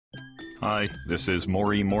Hi, this is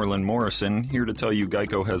Maury Moreland Morrison, here to tell you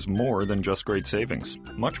Geico has more than just great savings.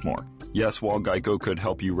 Much more. Yes, while Geico could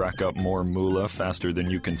help you rack up more moolah faster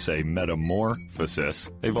than you can say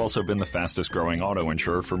metamorphosis, they've also been the fastest growing auto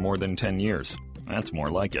insurer for more than 10 years. That's more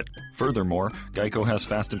like it. Furthermore, Geico has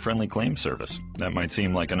fast and friendly claim service. That might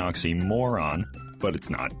seem like an oxymoron, but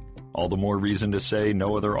it's not. All the more reason to say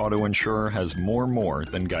no other auto insurer has more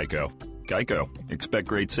than Geico. Geico. Expect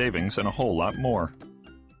great savings and a whole lot more.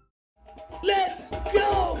 Let's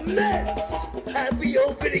go, Mets! Happy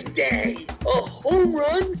opening day! A home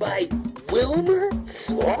run by Wilmer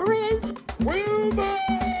Flores? Wilmer!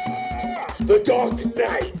 The Dark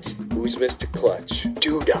Knight! Who's Mr. Clutch?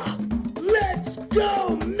 Duda! Let's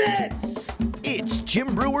go, Mets! It's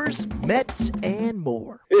Jim Breuer's Mets and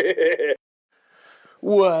More.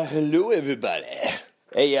 Well, hello, everybody.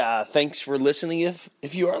 Hey, thanks for listening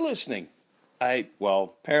if you are listening.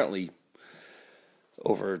 Apparently,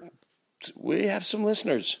 we have some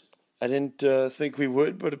listeners. I didn't think we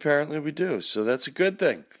would, but apparently we do, so that's a good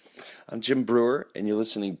thing. I'm Jim Breuer, and you're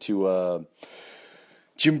listening to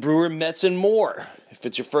Jim Breuer, Mets and More. If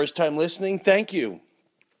it's your first time listening, thank you.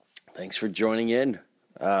 Thanks for joining in.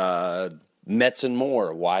 Mets and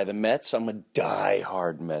More. Why the Mets? I'm a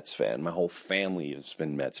die-hard Mets fan. My whole family has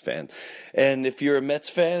been Mets fans. And if you're a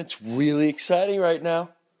Mets fan, it's really exciting right now.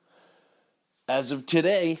 As of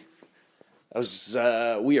today, we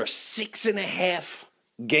are 6.5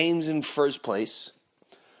 games in first place.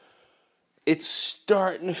 It's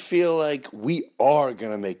starting to feel like we are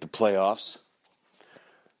going to make the playoffs.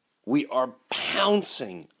 We are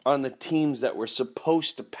pouncing on the teams that we're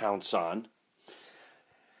supposed to pounce on.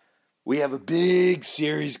 We have a big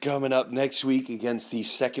series coming up next week against the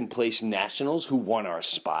second-place Nationals, who won our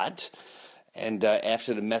spot. And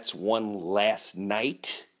after the Mets won last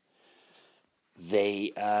night,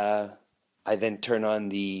 I then turned on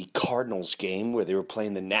the Cardinals game where they were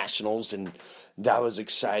playing the Nationals, and that was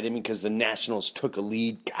exciting because the Nationals took a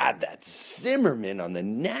lead. God, that Zimmerman on the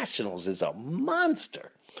Nationals is a monster.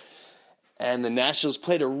 And the Nationals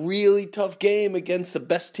played a really tough game against the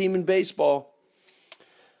best team in baseball.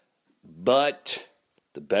 But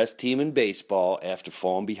the best team in baseball, after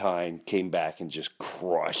falling behind, came back and just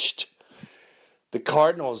crushed the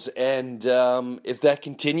Cardinals. And if that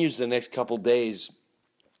continues the next couple days,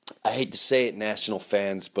 I hate to say it, National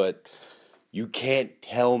fans, but you can't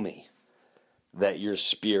tell me that your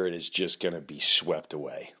spirit is just going to be swept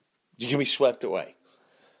away. You're going to be swept away.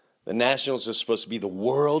 The Nationals are supposed to be the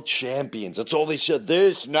world champions. That's all they said.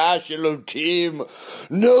 This national team,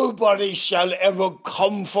 nobody shall ever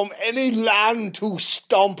come from any land to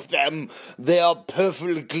stomp them. They are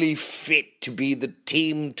perfectly fit to be the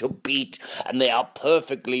team to beat, and they are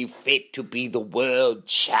perfectly fit to be the world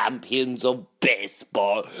champions of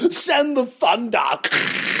baseball. Send the thunder.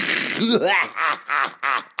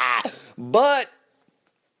 But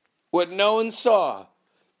what no one saw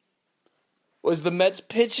was the Mets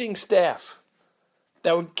pitching staff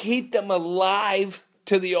that would keep them alive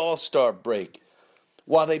to the All-Star break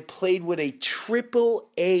while they played with a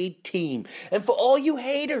Triple-A team. And for all you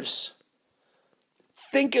haters,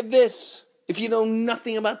 think of this if you know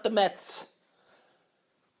nothing about the Mets.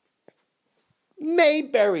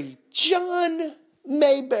 Mayberry, John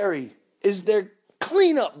Mayberry, is their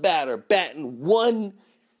cleanup batter, batting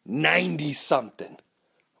 190-something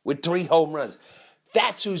with 3 home runs.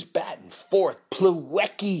 That's who's batting fourth.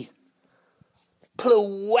 Plawecki.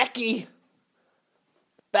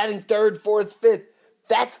 Batting third, fourth, fifth.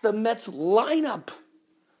 That's the Mets lineup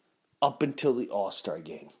up until the All-Star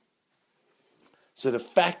game. So the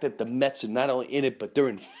fact that the Mets are not only in it, but they're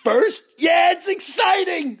in first, yeah, it's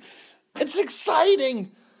exciting. It's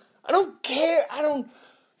exciting. I don't care. I'm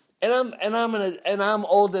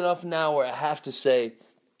old enough now where I have to say,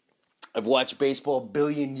 I've watched baseball a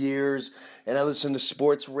billion years, and I listen to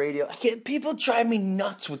sports radio. People drive me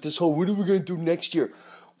nuts with this whole, what are we going to do next year?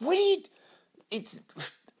 It's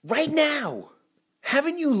right now.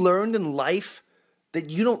 Haven't you learned in life that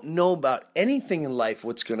you don't know about anything in life,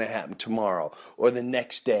 what's going to happen tomorrow or the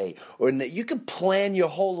next day? You can plan your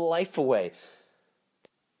whole life away.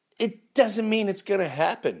 It doesn't mean it's going to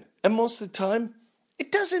happen. And most of the time,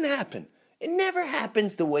 it doesn't happen. It never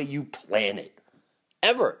happens the way you plan it.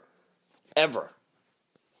 Ever.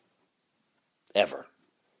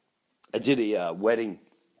 I did a wedding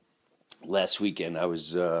last weekend.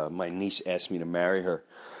 My niece asked me to marry her.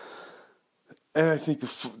 And I think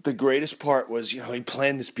the greatest part was, he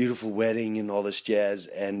planned this beautiful wedding and all this jazz.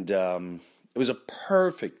 And it was a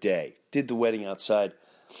perfect day. Did the wedding outside.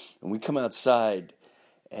 And we come outside,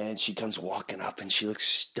 and she comes walking up, and she looks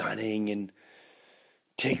stunning and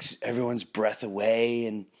takes everyone's breath away.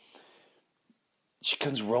 And she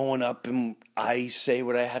comes rolling up, and I say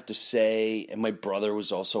what I have to say. And my brother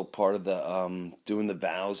was also part of the doing the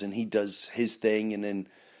vows, and he does his thing. And then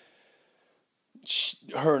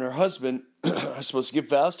her and her husband are supposed to give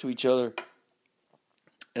vows to each other.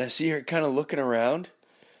 And I see her kind of looking around,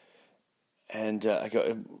 and I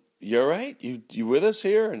go, "You all right? You with us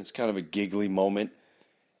here?" And it's kind of a giggly moment.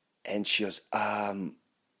 And she goes, "I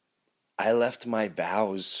left my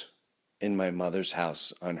vows in my mother's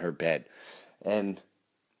house on her bed." And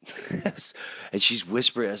and she's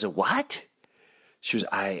whispering, I said, "What?" She was,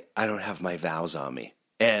 I don't have my vows on me.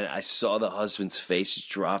 And I saw the husband's face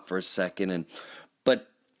drop for a second,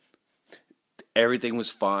 but everything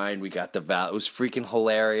was fine. We got the vow. It was freaking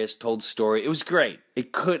hilarious. Told story. It was great.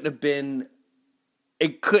 It couldn't have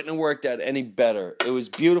worked out any better. It was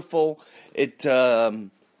beautiful. It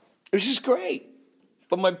was just great.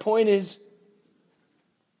 But my point is,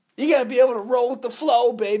 you got to be able to roll with the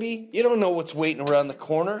flow, baby. You don't know what's waiting around the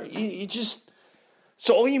corner. You just...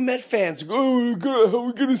 So all you Met fans go, "Oh, how are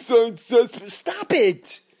we going to sign Cespedes?" Stop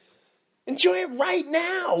it. Enjoy it right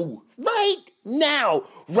now. Right now.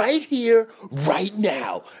 Right here, right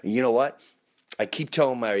now. And you know what? I keep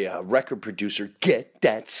telling my record producer, get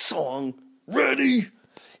that song ready.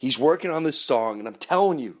 He's working on this song, and I'm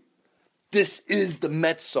telling you, this is the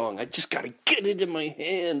Mets song. I just got to get it in my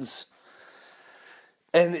hands.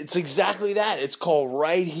 And it's exactly that. It's called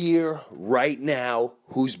Right Here, Right Now,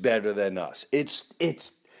 Who's Better Than Us? It's a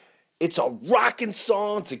rocking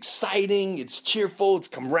song. It's exciting. It's cheerful. It's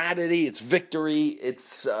camaraderie. It's victory.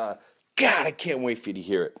 It's, God, I can't wait for you to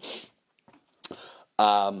hear it.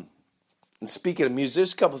 And speaking of music,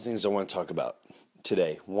 there's a couple of things I want to talk about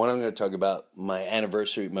today. One, I'm going to talk about my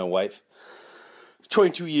anniversary with my wife.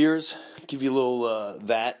 22 years. Give you a little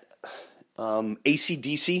that.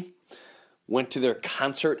 AC/DC. Went to their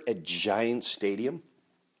concert at Giant Stadium.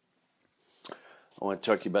 I want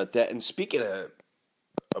to talk to you about that. And speaking of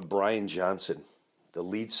Brian Johnson, the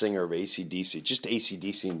lead singer of AC/DC, just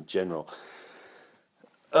AC/DC in general,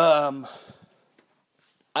 I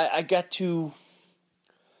got to,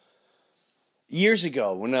 years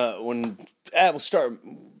ago, when we'll start,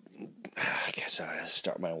 I guess I'll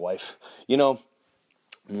start my wife. You know,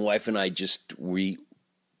 my wife and I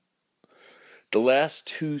the last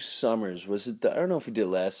 2 summers, I don't know if we did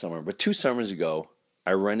last summer, but 2 summers ago,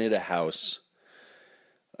 I rented a house.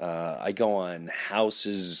 I go on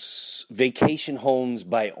vacation homes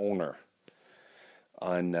by owner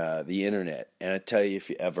on the internet. And I tell you, if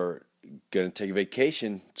you ever going to take a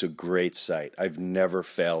vacation, it's a great site. I've never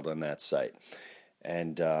failed on that site.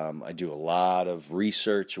 And I do a lot of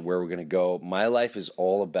research of where we're going to go. My life is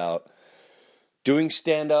all about doing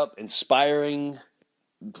stand-up, inspiring,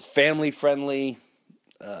 family-friendly.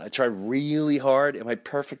 I try really hard. Am I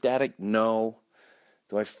perfect at it? No.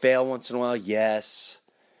 Do I fail once in a while? Yes.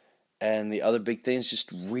 And the other big thing is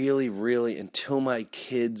just really, really, until my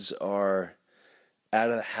kids are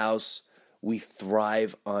out of the house, we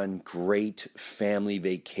thrive on great family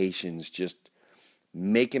vacations, just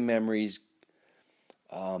making memories,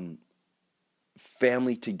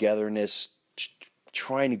 family togetherness,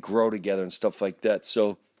 trying to grow together and stuff like that.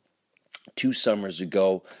 So 2 summers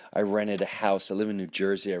ago, I rented a house. I live in New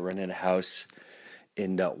Jersey. I rented a house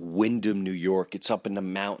in Windham, New York. It's up in the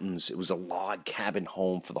mountains. It was a log cabin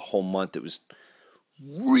home for the whole month. It was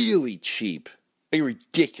really cheap, like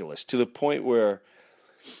ridiculous, to the point where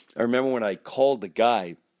I remember when I called the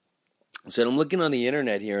guy, I said, "I'm looking on the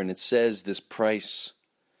internet here, and it says this price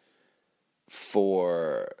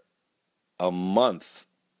for a month.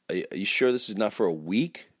 Are you sure this is not for a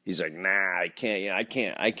week?" He's like, "Nah, I can't.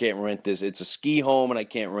 I can't rent this. It's a ski home, and I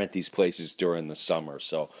can't rent these places during the summer."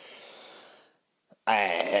 So,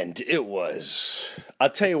 and it was. I'll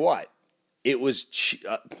tell you what. It was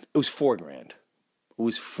 $4,000. It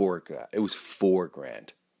was $4,000. It was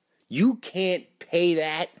 $4,000. You can't pay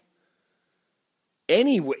that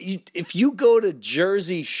anyway. If you go to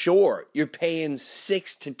Jersey Shore, you're paying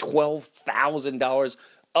 $6,000 to $12,000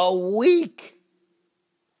 a week.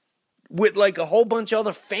 With like a whole bunch of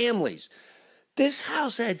other families. This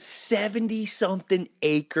house had 70-something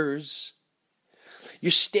acres.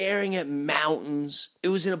 You're staring at mountains. It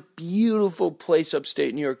was in a beautiful place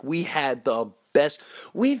upstate New York. We had the best.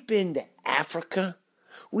 We've been to Africa.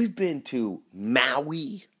 We've been to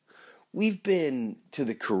Maui. We've been to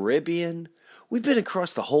the Caribbean. We've been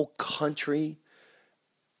across the whole country.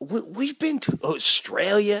 We've been to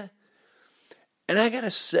Australia. And I got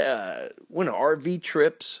to say, when RV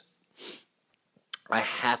trips, I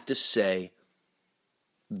have to say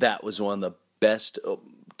that was one of the best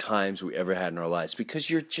times we ever had in our lives, because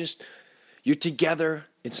you're together,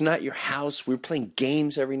 It's not your house. We were playing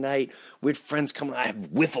games every night. We had friends coming. I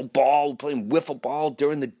have wiffle ball. We're playing wiffle ball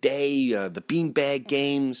during the day, the beanbag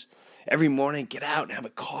games. Every morning, get out and have a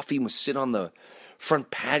coffee. And we'd sit on the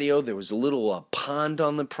front patio. There was a little pond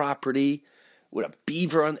on the property with a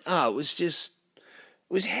beaver on. It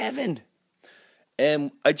was heaven.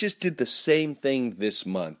 And I just did the same thing this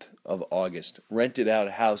month of August. Rented out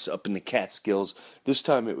a house up in the Catskills. This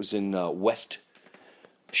time it was in West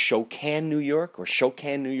Shokan, New York.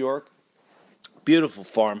 Beautiful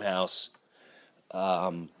farmhouse.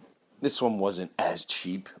 This one wasn't as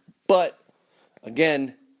cheap, but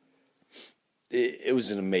again, it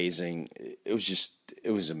was amazing. It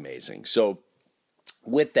was amazing. So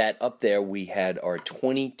with that, up there we had our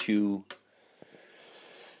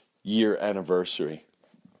 22-year anniversary,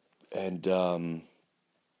 and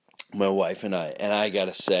my wife and I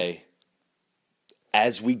gotta say,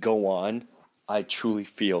 as we go on, I truly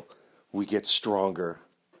feel we get stronger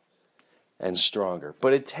and stronger.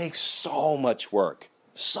 But it takes so much work.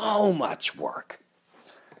 So much work.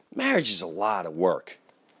 Marriage is a lot of work.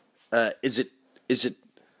 Is it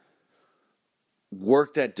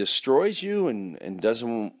work that destroys you and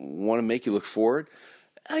doesn't want to make you look forward?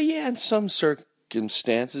 Yeah, in some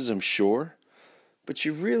circumstances, I'm sure. But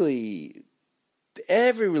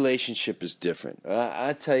every relationship is different.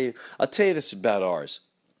 I'll tell you this about ours.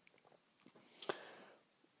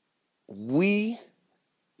 We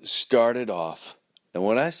started off, and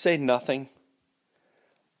when I say nothing,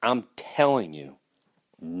 I'm telling you,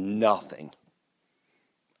 nothing.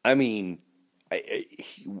 I mean,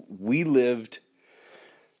 we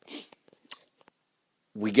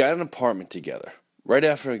got an apartment together. Right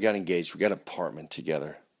after we got engaged, we got an apartment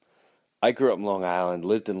together. I grew up in Long Island,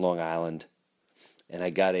 lived in Long Island, and I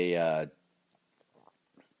got a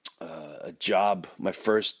job, my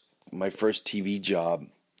first TV job.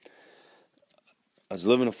 I was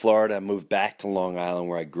living in Florida. I moved back to Long Island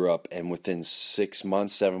where I grew up, and within 7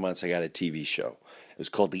 months, I got a TV show. It was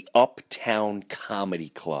called the Uptown Comedy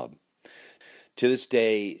Club. To this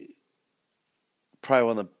day, probably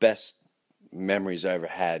one of the best memories I ever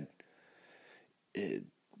had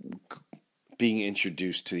being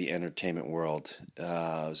introduced to the entertainment world. It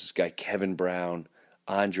was this guy, Kevin Brown,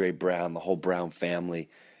 Andre Brown, the whole Brown family.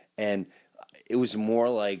 And it was more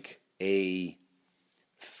like a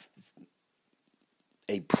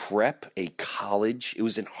prep, a college. It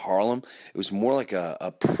was in Harlem. It was more like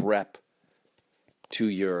a prep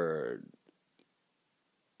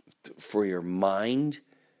for your mind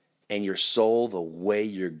and your soul, the way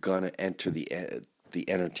you're gonna enter the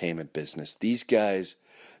entertainment business. These guys,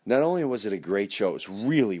 not only was it a great show, it was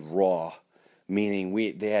really raw, meaning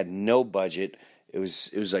they had no budget. It was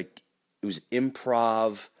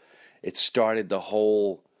improv. It started the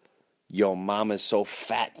whole "Yo, Mama's so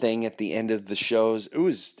fat" thing at the end of the shows. It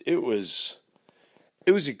was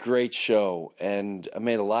a great show, and I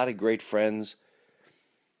made a lot of great friends.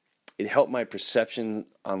 It helped my perception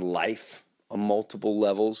on life on multiple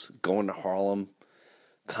levels, going to Harlem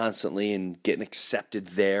constantly and getting accepted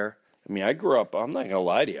there. I mean, I'm not going to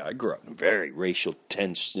lie to you, I grew up in a very racial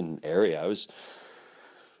tension area. I was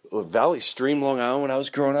Valley Stream, Long Island, when I was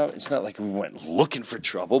growing up. It's not like we went looking for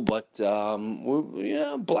trouble, but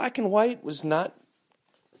black and white was not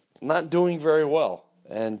doing very well.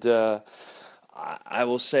 And I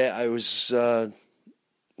will say I was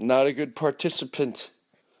not a good participant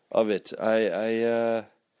of it. I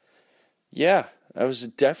was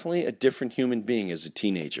definitely a different human being as a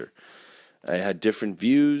teenager. I had different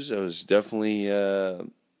views. I was definitely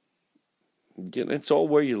it's all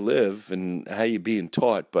where you live and how you're being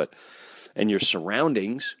taught, and your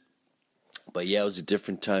surroundings. But yeah, it was a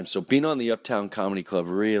different time. So being on the Uptown Comedy Club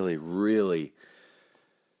really, really,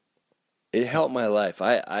 it helped my life.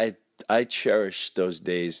 I cherish those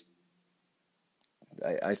days.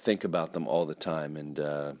 I think about them all the time. And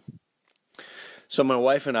so my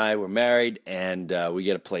wife and I were married, and we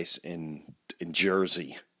get a place in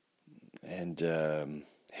Jersey, and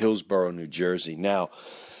Hillsborough, New Jersey. Now,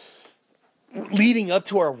 leading up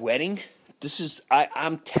to our wedding,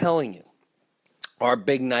 I'm telling you, our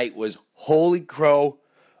big night was, holy crow,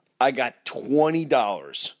 I got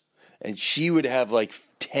 $20, and she would have like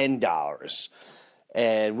 $10.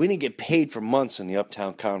 And we didn't get paid for months in the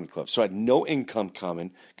Uptown Comedy Club, so I had no income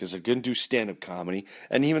coming because I couldn't do stand-up comedy.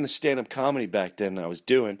 And even the stand-up comedy back then I was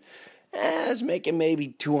doing, I was making maybe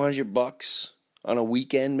 $200 on a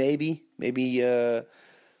weekend, maybe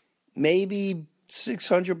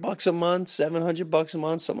 $600 a month, $700 a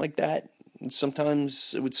month, something like that. And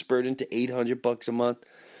sometimes it would spurt into $800 a month.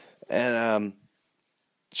 And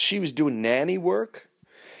she was doing nanny work,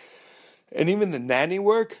 and even the nanny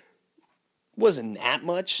work wasn't that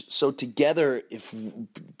much. So together, if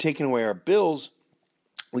taking away our bills,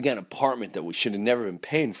 we got an apartment that we should have never been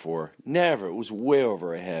paying for. Never. It was way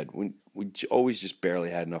over our head. We always just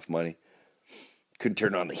barely had enough money. Couldn't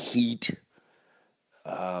turn on the heat.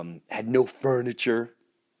 Had no furniture.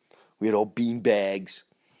 We had all bean bags.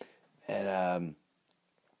 And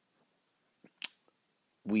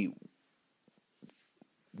we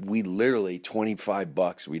literally,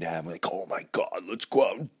 $25 we'd have. Like, oh my God, let's go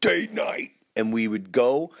out and date night. And we would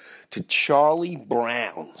go to Charlie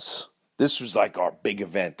Brown's. This was like our big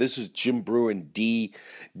event. This is Jim Breuer and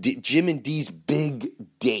Jim and Dee's big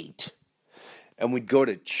date. And we'd go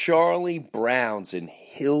to Charlie Brown's in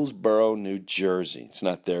Hillsborough, New Jersey. It's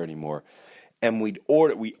not there anymore. And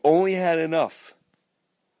we only had enough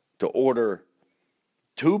to order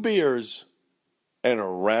 2 beers and a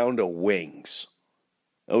round of wings.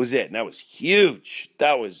 That was it. And that was huge.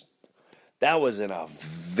 That was an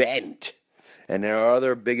event. And our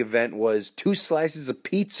other big event was 2 slices of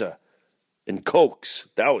pizza and Cokes.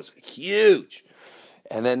 That was huge.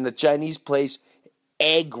 And then the Chinese place,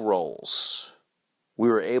 egg rolls. We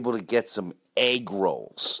were able to get some egg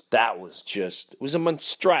rolls. That was just, it was a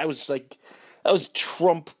monstrosity. It was like, that was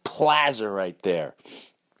Trump Plaza right there.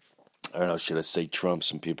 I don't know, should I say Trump?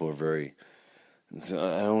 Some people are very, I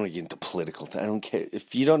don't want to get into political things. I don't care.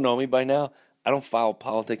 If you don't know me by now, I don't follow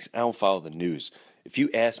politics. I don't follow the news. If you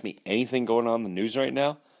ask me anything going on in the news right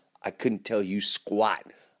now, I couldn't tell you squat.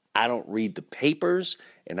 I don't read the papers,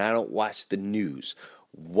 and I don't watch the news.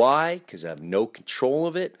 Why? Because I have no control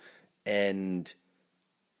of it, and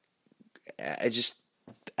I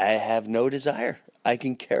have no desire. I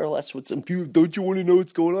can care less what some people, don't you want to know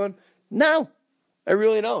what's going on? No, I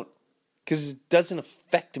really don't, because it doesn't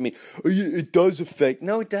affect me. Oh, yeah, it does affect.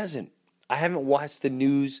 No, it doesn't. I haven't watched the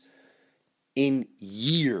news in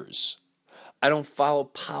years. I don't follow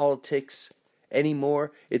politics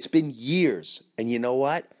anymore. It's been years. And you know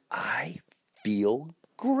what? I feel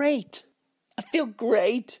great. I feel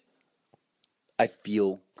great.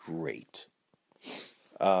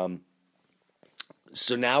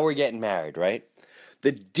 So now we're getting married, right?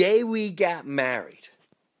 The day we got married,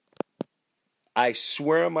 I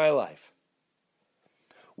swear on my life,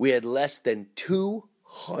 we had less than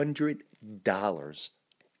 $200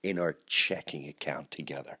 in our checking account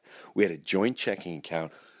together. We had a joint checking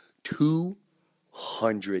account,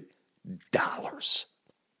 $200.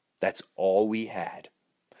 That's all we had.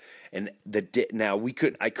 And now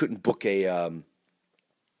I couldn't book a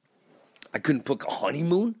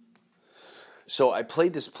honeymoon. So I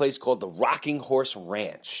played this place called the Rocking Horse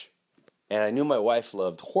Ranch. And I knew my wife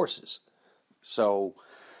loved horses. So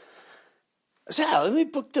I said, let me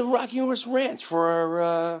book the Rocking Horse Ranch for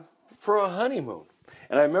our honeymoon.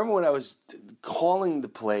 And I remember when I was calling the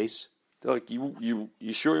place, they're like, you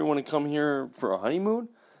sure you want to come here for a honeymoon?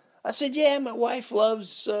 I said, yeah, my wife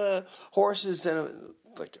loves horses. And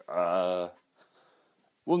like, well,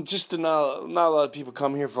 just not a lot of people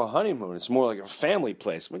come here for a honeymoon. It's more like a family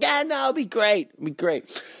place. I'm like, no, it'll be great. It'll be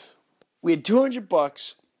great. We had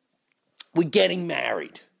 $200. We're getting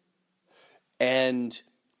married. And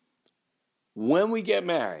when we get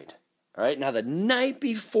married, all right, now the night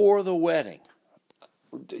before the wedding,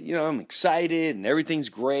 you know, I'm excited and everything's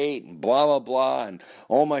great and blah, blah, blah. And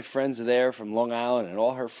all my friends are there from Long Island and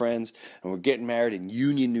all her friends. And we're getting married in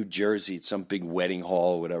Union, New Jersey at some big wedding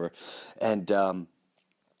hall or whatever. And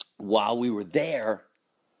while we were there,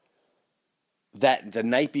 the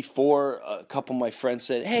night before, a couple of my friends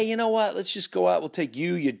said, hey, you know what? Let's just go out. We'll take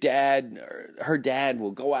you, your dad, or her dad.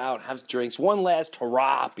 We'll go out, have drinks. One last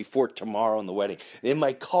hurrah before tomorrow and the wedding. In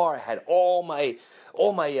my car, I had all my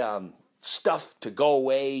stuff to go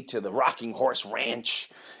away to the Rocking Horse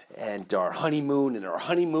Ranch and our honeymoon. And our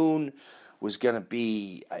honeymoon was going to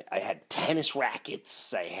be, I had tennis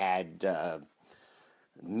rackets, I had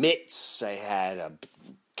mitts, I had a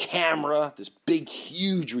camera, this big,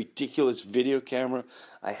 huge, ridiculous video camera.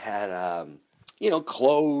 I had,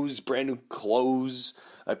 clothes, brand new clothes.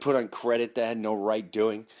 I put on credit that I had no right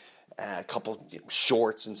doing. A couple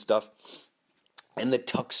shorts and stuff. And the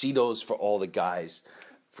tuxedos for all the guys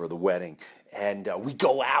for the wedding. And we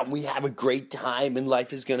go out and we have a great time and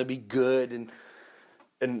life is going to be good and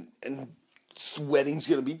this wedding's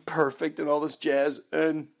going to be perfect and all this jazz.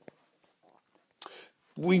 And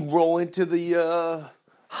we roll into the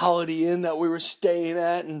Holiday Inn that we were staying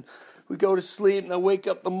at, and we go to sleep, and I wake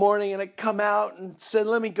up in the morning, and I come out and said,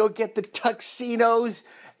 let me go get the tuxedos,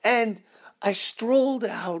 and I strolled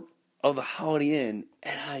out of the Holiday Inn,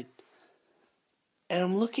 and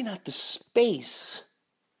I'm looking at the space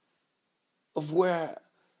of where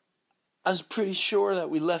I was pretty sure that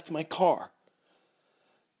we left my car,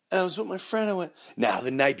 And I was with my friend. I went, now,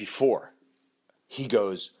 the night before, he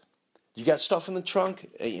goes, you got stuff in the trunk?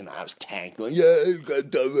 And, I was tanked. Like, yeah, I got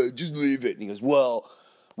stuff, just leave it. And he goes, well,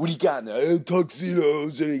 what do you got in there?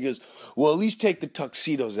 Tuxedos. And he goes, well, at least take the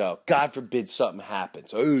tuxedos out. God forbid something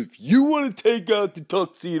happens. If you want to take out the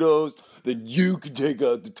tuxedos, then you can take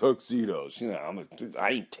out the tuxedos. I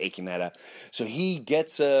ain't taking that out. So he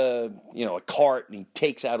gets a cart and he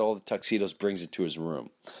takes out all the tuxedos, brings it to his room.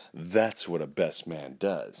 That's what a best man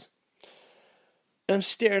does. And I'm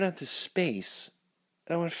staring at this space,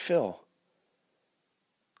 and I went, Phil,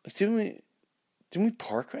 like, didn't we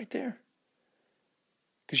park right there?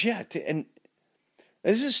 Because, yeah, and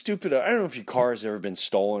this is stupid. I don't know if your car has ever been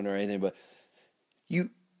stolen or anything, but I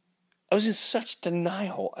was in such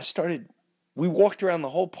denial. We walked around the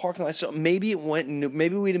whole parking lot. So maybe we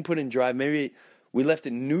didn't put it in drive. Maybe we left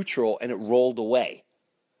it neutral and it rolled away.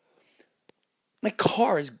 My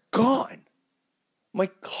car is gone. My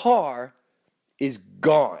car is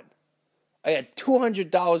gone. I got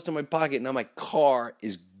 $200 to my pocket. Now my car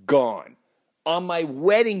is gone. On my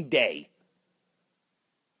wedding day.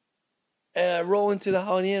 And I roll into the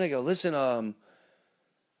Holiday Inn. I go, listen,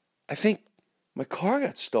 I think my car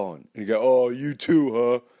got stolen. And you go, oh, you too,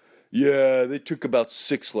 huh? Yeah, they took about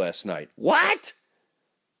 6 last night. What?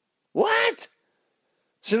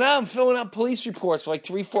 So now I'm filling out police reports for like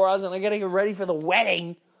 3-4 hours, and I gotta get ready for the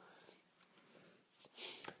wedding.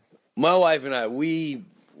 My wife and I, we've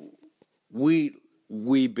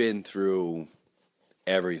been through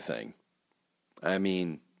everything. I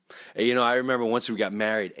mean, I remember once we got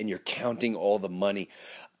married and you're counting all the money.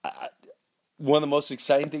 One of the most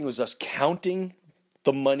exciting things was us counting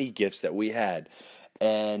the money gifts that we had.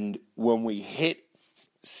 And when we hit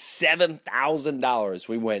 $7,000,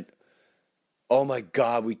 we went, oh my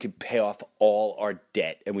God, we could pay off all our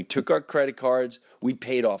debt. And we took our credit cards, we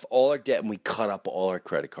paid off all our debt, and we cut up all our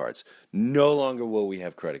credit cards. No longer will we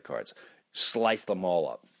have credit cards. Sliced them all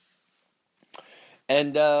up.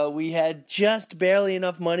 And we had just barely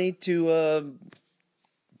enough money to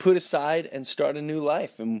put aside and start a new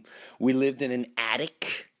life. And we lived in an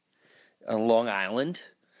attic on Long Island.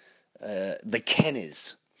 The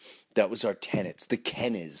Kennys. That was our tenants, the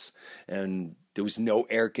Kennys. And there was no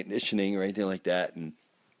air conditioning or anything like that. And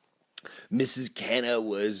Mrs. Kenna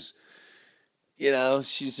was, she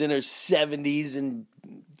was in her 70s, and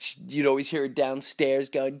you'd always hear her downstairs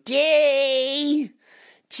going, Dee!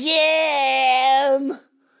 Jim!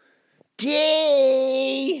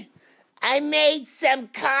 Dee! I made some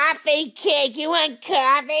coffee cake. You want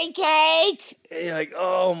coffee cake? And you're like,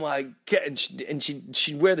 oh my God. And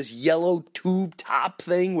she'd wear this yellow tube top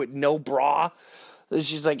thing with no bra.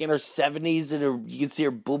 She's like in her 70s, and you can see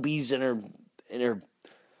her boobies and her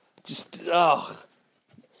just,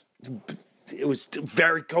 it was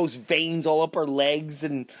varicose veins all up her legs,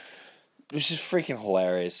 and it was just freaking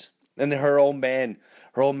hilarious. And then her old man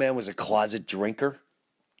was a closet drinker.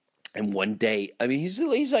 And one day, I mean, he's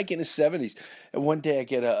like in his 70s. And one day I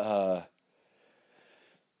get a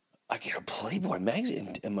Playboy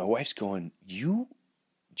magazine, and my wife's going, did you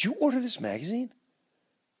order this magazine?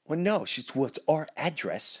 Well, no. Well, it's our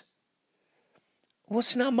address. Well,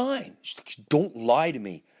 it's not mine. She's like, don't lie to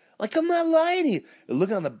me. Like, I'm not lying to you. I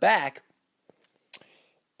look on the back,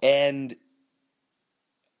 and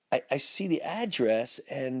I see the address,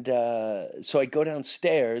 and so I go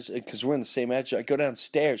downstairs, because we're in the same address. I go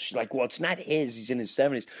downstairs. She's like, well, it's not his. He's in his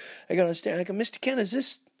 70s. I go downstairs. I go, Mr. Ken, is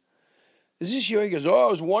this yours? He goes, oh,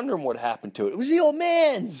 I was wondering what happened to it. It was the old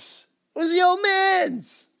man's.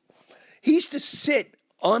 He used to sit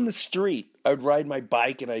on the street. I would ride my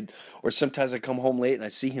bike, or sometimes I'd come home late, and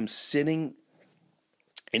I'd see him sitting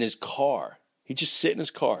in his car. He'd just sit in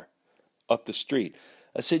his car up the street.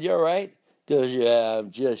 I said, you all right? He goes, yeah, I'm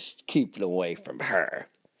just keeping away from her.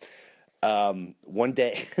 One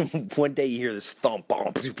day you hear this thump,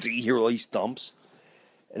 you hear all these thumps,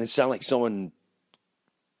 and it sounded like someone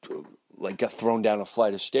got thrown down a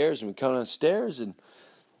flight of stairs, and we come downstairs, and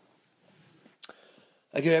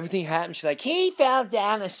I go, everything happened. She's like, he fell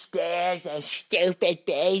down the stairs, a stupid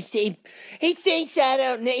beast. He thinks I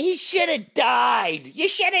don't know. He should have died. You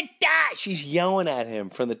should have died. She's yelling at him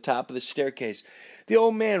from the top of the staircase. The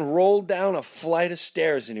old man rolled down a flight of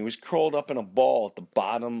stairs, and he was curled up in a ball at the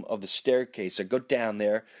bottom of the staircase. I go down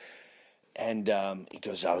there, and he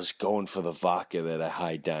goes, I was going for the vodka that I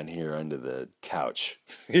hide down here under the couch.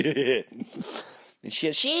 And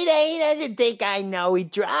she doesn't think I know.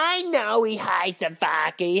 I know he hides the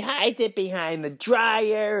vodka. He hides it behind the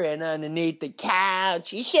dryer and underneath the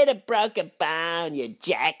couch. You should have broke a bone, you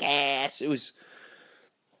jackass. It was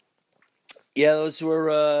Yeah, those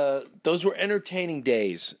were entertaining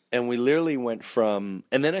days, and we literally went from.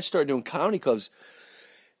 And then I started doing comedy clubs,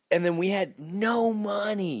 and then we had no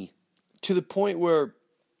money to the point where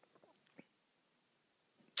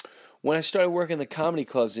when I started working the comedy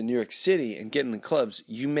clubs in New York City and getting in clubs,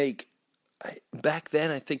 you make back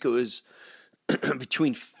then I think it was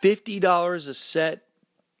between $50 a set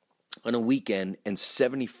on a weekend and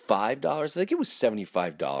 $75. I think it was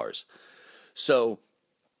 $75. So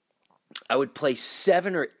I would play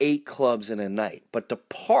 7 or 8 clubs in a night. But the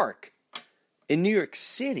park in New York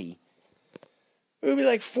City, it would be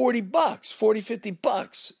like $40,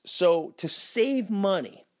 $50. So to save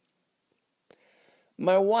money,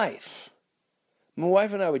 my wife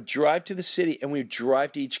and I would drive to the city, and we would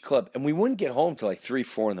drive to each club, and we wouldn't get home till like 3,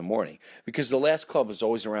 4 in the morning because the last club was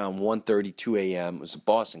always around 1:30, 2 a.m. It was the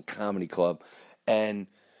Boston Comedy Club, and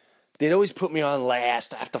they'd always put me on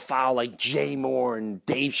last. I have to follow like Jay Moore and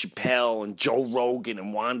Dave Chappelle and Joe Rogan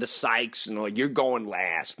and Wanda Sykes, and like, you're going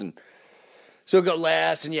last. And so I go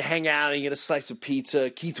last, and you hang out, and you get a slice of pizza,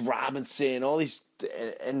 Keith Robinson, all these,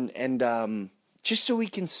 and just so we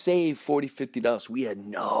can save $40, $50. We had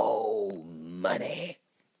no money.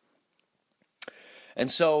 And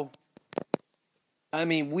so, I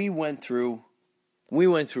mean, we went through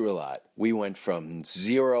a lot. We went from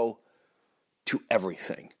zero to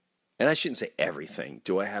everything. And I shouldn't say everything.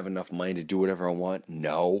 Do I have enough money to do whatever I want?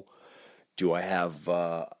 No. Do I have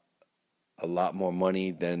a lot more money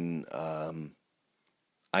than I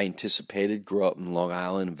anticipated? Grew up in Long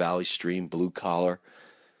Island, Valley Stream, blue collar.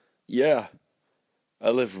 Yeah. I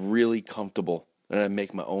live really comfortable, and I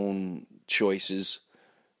make my own choices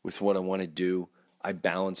with what I want to do. I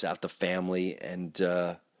balance out the family and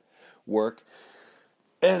work.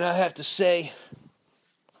 And I have to say,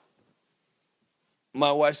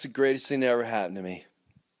 my wife's the greatest thing that ever happened to me.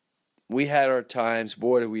 We had our times.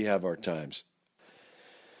 Boy, did we have our times.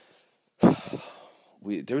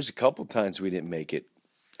 There was a couple times we didn't make it,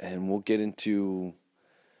 and we'll get into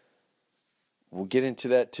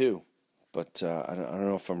that too. But I don't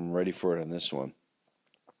know if I'm ready for it on this one.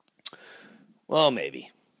 Well, maybe.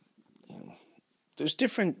 There's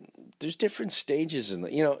different stages in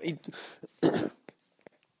the,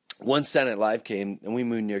 One Saturday Night Live came, and we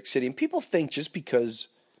moved to New York City, and people think just because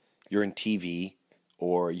you're in TV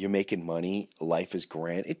or you're making money, life is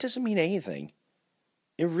grand. It doesn't mean anything.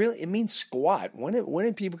 It means squat. When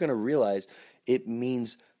are people going to realize it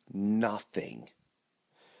means nothing?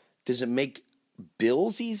 Does it make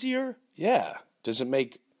bills easier? Yeah. Does it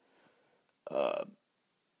make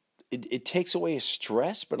it takes away a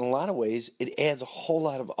stress, but in a lot of ways it adds a whole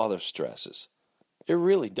lot of other stresses. It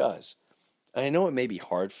really does. I know it may be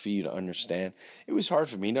hard for you to understand. It was hard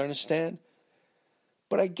for me to understand,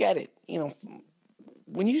 but I get it.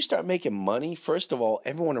 When you start making money, first of all,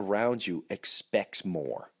 everyone around you expects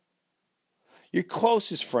more. Your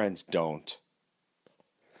closest friends don't,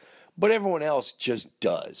 but everyone else just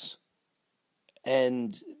does.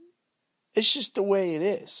 And it's just the way it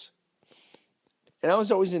is. And I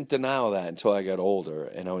was always in denial of that until I got older,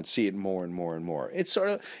 and I would see it more and more and more. It's sort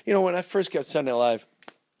of, when I first got Sunday Night Live,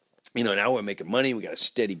 now we're making money, we got a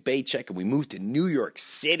steady paycheck, and we moved to New York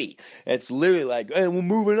City. It's literally like, hey, we're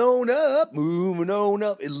moving on up.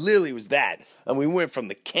 It literally was that. And we went from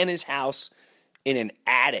the Kenner's house in an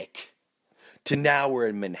attic to now we're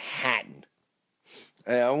in Manhattan.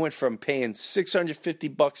 I went from paying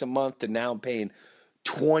 $650 a month to now I'm paying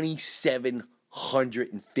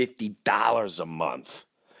 $2,750 a month,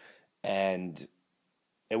 and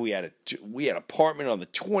we had an apartment on the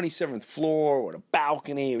 27th floor with a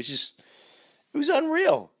balcony. It was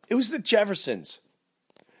unreal. It was the Jeffersons,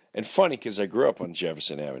 and funny because I grew up on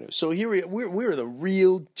Jefferson Avenue. So here we were the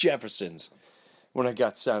real Jeffersons when I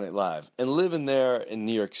got Saturday Night Live, and living there in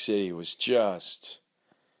New York City was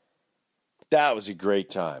that was a great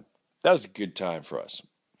time. That was a good time for us.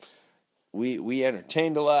 We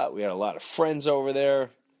entertained a lot. We had a lot of friends over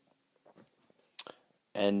there.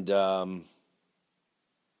 And those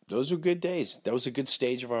were good days. That was a good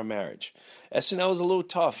stage of our marriage. SNL was a little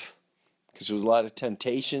tough because there was a lot of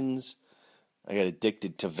temptations. I got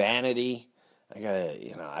addicted to vanity.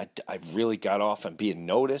 I really got off on being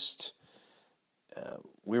noticed.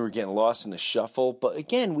 We were getting lost in the shuffle. But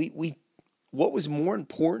again, what was more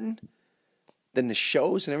important than the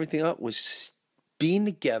shows and everything else was being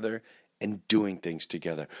together and doing things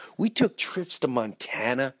together. We took trips to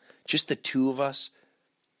Montana, just the two of us.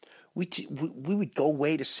 We would go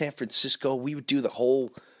away to San Francisco. We would do the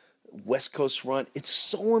whole West Coast run. It's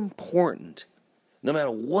so important, no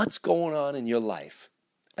matter what's going on in your life,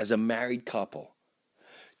 as a married couple,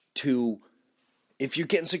 to if you're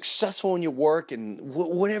getting successful in your work and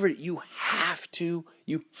whatever, you have to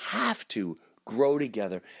grow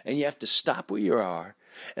together, and you have to stop where you are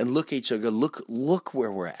and look at each other. Look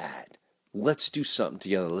where we're at. Let's do something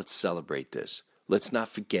together. Let's celebrate this. Let's not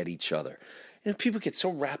forget each other. And if people get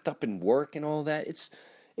so wrapped up in work and all that,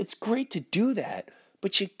 it's great to do that,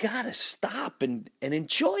 but you gotta stop and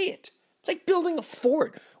enjoy it. It's like building a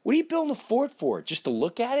fort. What are you building a fort for? Just to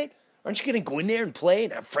look at it? Aren't you gonna go in there and play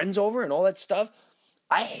and have friends over and all that stuff?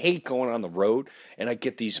 I hate going on the road, and I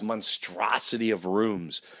get these monstrosity of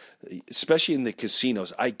rooms, especially in the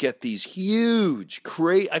casinos. I get these huge,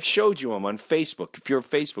 I've showed you them on Facebook. If you're a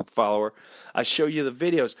Facebook follower, I show you the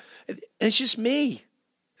videos. And it's just me.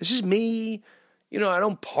 It's just me. You know, I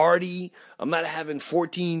don't party. I'm not having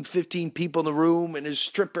 14, 15 people in the room, and there's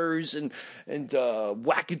strippers and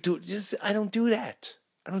wackadoo. I don't do that.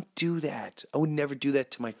 I don't do that. I would never do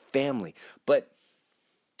that to my family. But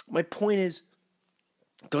my point is,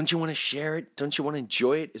 don't you want to share it? Don't you want to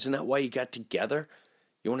enjoy it? Isn't that why you got together?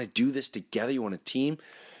 You want to do this together? You want a team?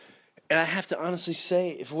 And I have to honestly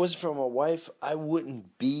say, if it wasn't for my wife, I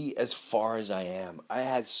wouldn't be as far as I am. I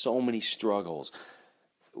had so many struggles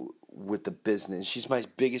with the business. She's my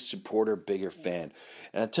biggest supporter, bigger fan.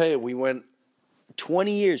 And I tell you, we went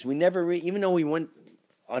 20 years. We never, even though we went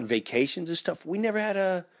on vacations and stuff, we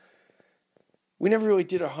never really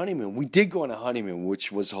did our honeymoon. We did go on a honeymoon,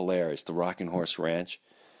 which was hilarious, the Rockin' Horse Ranch.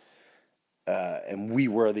 And we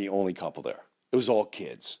were the only couple there. It was all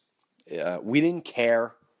kids. We didn't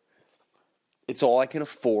care. It's all I can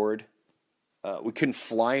afford. We couldn't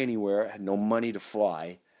fly anywhere. I had no money to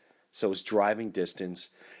fly. So it was driving distance.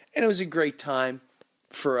 And it was a great time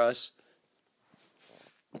for us.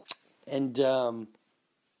 And,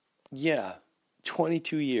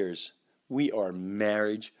 22 years. We are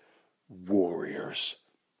marriage warriors.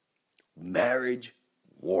 Marriage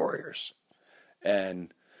warriors.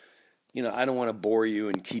 And, you know, I don't want to bore you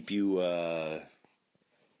and keep you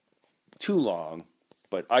too long,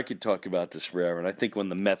 but I could talk about this forever. And I think when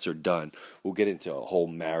the Mets are done, we'll get into a whole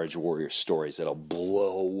marriage warrior stories that'll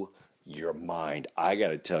blow your mind. I got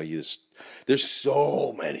to tell you this. There's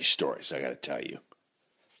so many stories I got to tell you.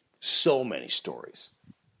 So many stories.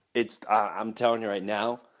 I'm telling you right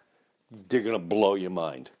now, they're going to blow your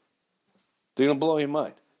mind. They're going to blow your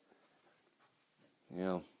mind. You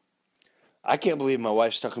know, I can't believe my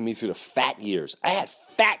wife stuck with me through the fat years. I had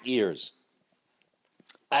fat years.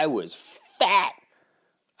 I was fat.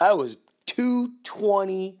 I was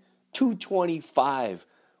 220, 225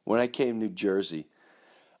 when I came to New Jersey.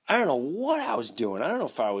 I don't know what I was doing. I don't know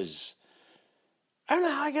how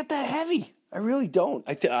I got that heavy. I really don't.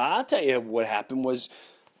 I'll tell you what happened was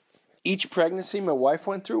each pregnancy my wife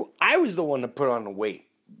went through, I was the one that put on the weight.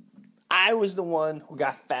 I was the one who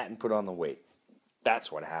got fat and put on the weight.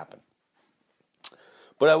 That's what happened.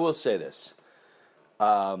 But I will say this.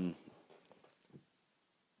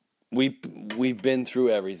 We've been through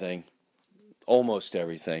everything, almost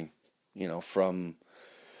everything, you know, from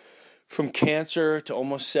cancer to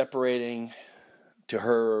almost separating to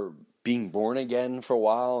her being born again for a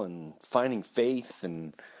while and finding faith,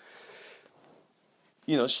 and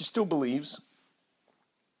you know, she still believes,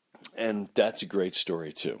 and that's a great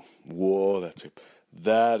story too. Whoa,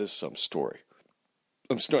 that is some story.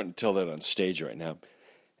 I'm starting to tell that on stage right now,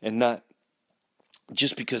 and not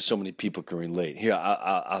just because so many people can relate. Here,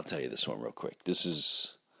 I'll tell you this one real quick.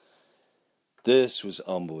 This was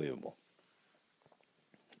unbelievable.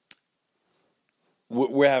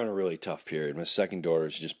 We're having a really tough period. My second daughter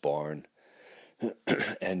is just born,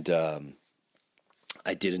 and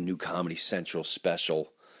I did a new Comedy Central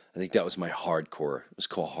special. I think that was my hardcore. It was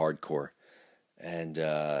called Hardcore, and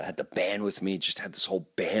I had the band with me. Just had this whole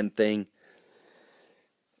band thing,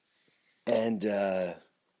 and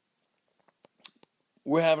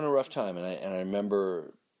we're having a rough time. And I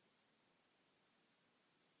remember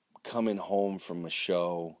coming home from a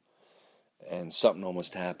show, and something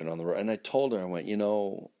almost happened on the road. And I told her, I went, you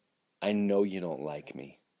know, I know you don't like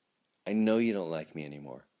me. I know you don't like me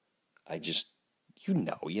anymore. You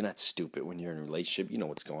know, you're not stupid when you're in a relationship. You know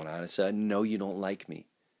what's going on. I said, I know you don't like me.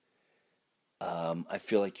 I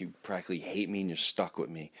feel like you practically hate me and you're stuck with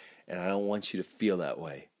me. And I don't want you to feel that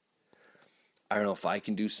way. I don't know if I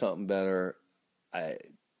can do something better.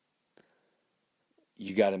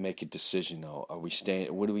 You got to make a decision, though. Are we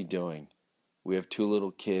staying? What are we doing? We have 2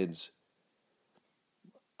 little kids.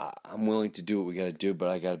 I'm willing to do what we got to do, but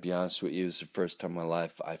I got to be honest with you. It's the first time in my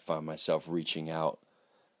life I find myself reaching out.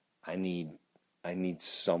 I need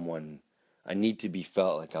someone. I need to be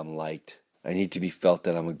felt like I'm liked. I need to be felt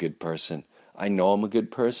that I'm a good person. I know I'm a good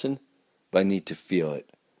person, but I need to feel it.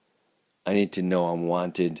 I need to know I'm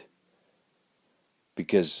wanted.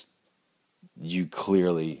 because you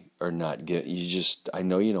clearly are not good. I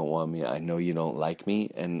know you don't want me. I know you don't like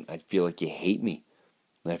me, and I feel like you hate me.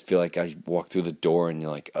 And I feel like I walk through the door and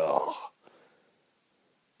you're like, oh.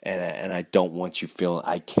 And I don't want you feeling,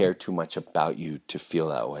 I care too much about you to feel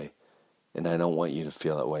that way. And I don't want you to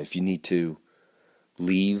feel that way. If you need to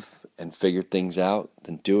leave and figure things out,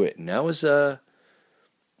 then do it. And that was a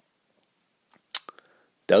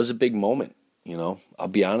big moment, you know. I'll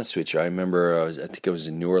be honest with you. I remember I think I was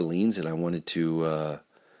in New Orleans and I wanted to,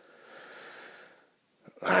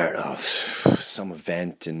 I don't know, some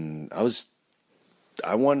event, and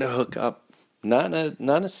I wanted to hook up. Not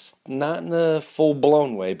in a full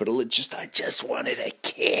blown way, but I just wanted a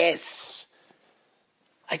kiss.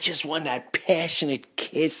 I just want that passionate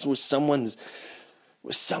kiss with someone's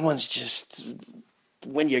just,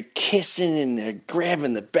 when you're kissing and they're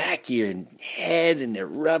grabbing the back of your head and they're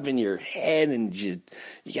rubbing your head and you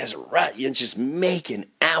guys you're just making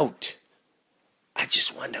out. I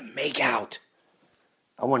just wanted to make out.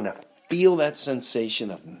 I wanted to feel that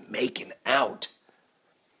sensation of making out.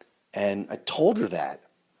 And I told her that. It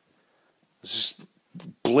was just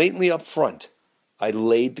blatantly up front. I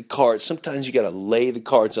laid the cards. Sometimes you got to lay the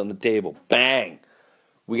cards on the table. Bang.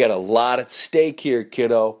 We got a lot at stake here,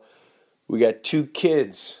 kiddo. We got 2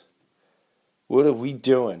 kids. What are we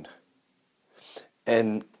doing?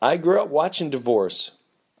 And I grew up watching divorce.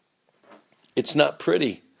 It's not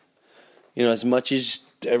pretty. You know, as much as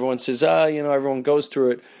everyone says, everyone goes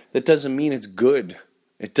through it, that doesn't mean it's good.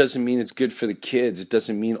 It doesn't mean it's good for the kids. It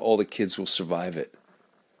doesn't mean all the kids will survive it.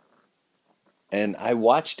 And I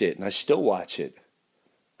watched it, and I still watch it.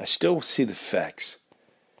 I still see the facts.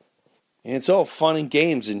 And it's all fun and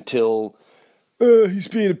games until, he's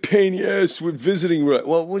being a pain in the ass with visiting.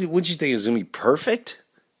 Well, what did you think? It was going to be perfect?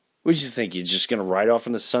 What did you think? You're just going to ride off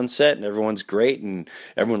in the sunset and everyone's great and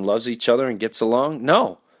everyone loves each other and gets along?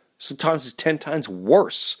 No. Sometimes it's 10 times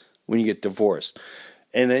worse when you get divorced.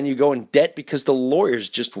 And then you go in debt because the lawyers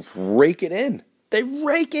just rake it in. They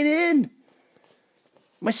rake it in.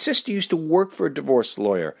 My sister used to work for a divorce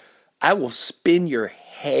lawyer. I will spin your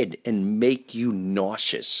head and make you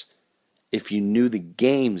nauseous if you knew the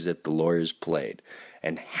games that the lawyers played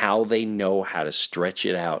and how they know how to stretch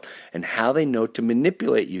it out and how they know to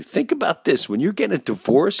manipulate you. Think about this. When you're getting a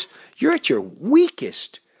divorce, you're at your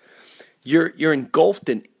weakest. You're engulfed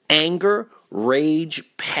in anger, rage,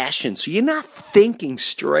 passion. So you're not thinking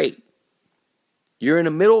straight. You're in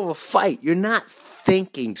the middle of a fight. You're not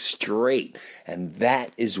thinking straight. And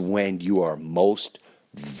that is when you are most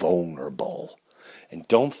vulnerable. And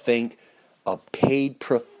don't think a paid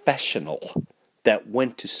professional that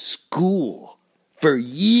went to school for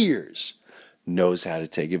years knows how to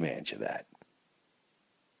take advantage of that.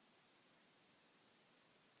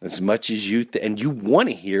 As much as and you want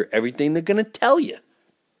to hear everything they're going to tell you.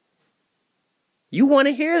 You want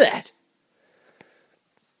to hear that.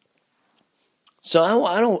 So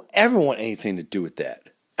I don't ever want anything to do with that.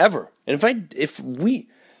 Ever. And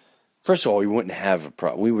first of all, we wouldn't have a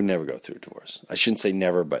problem. We would never go through a divorce. I shouldn't say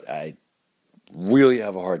never, but I really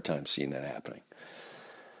have a hard time seeing that happening.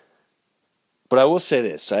 But I will say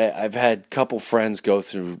this. I've had a couple friends go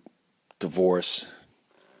through divorce.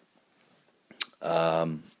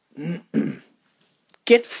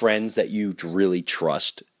 Get friends that you really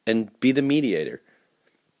trust and be the mediator.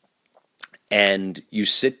 And you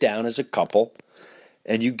sit down as a couple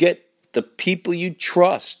and you get the people you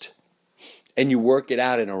trust and you work it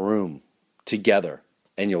out in a room together.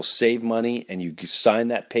 And you'll save money and you sign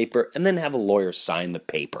that paper and then have a lawyer sign the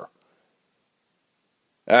paper.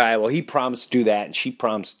 All right, well, he promised to do that and she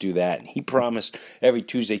promised to do that. And he promised every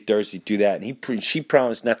Tuesday, Thursday to do that. And she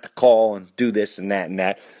promised not to call and do this and that and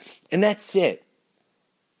that. And that's it.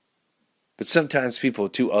 But sometimes people are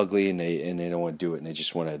too ugly and they don't want to do it and they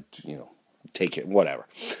just want to, take it, whatever.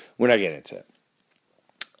 We're not getting into it.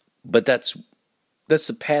 But that's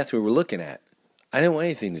the path we were looking at. I didn't want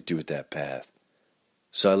anything to do with that path.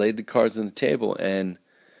 So I laid the cards on the table and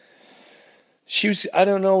I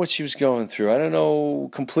don't know what she was going through. I don't know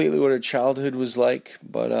completely what her childhood was like,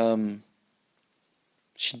 but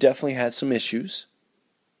she definitely had some issues.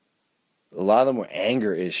 A lot of them were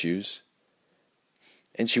anger issues.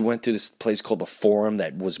 And she went to this place called the Forum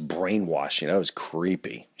that was brainwashing. That was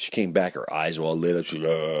creepy. She came back, her eyes were all lit up.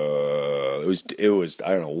 It was I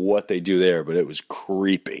don't know what they do there, but it was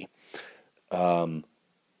creepy.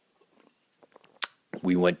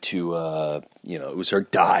 We went to, it was her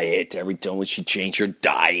diet. Every time when she changed her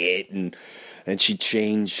diet and she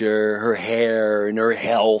changed her hair and her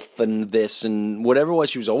health and this and whatever it was,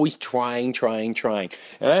 she was always trying. And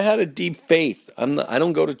I had a deep faith. I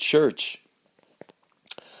don't go to church.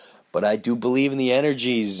 But I do believe in the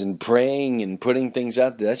energies and praying and putting things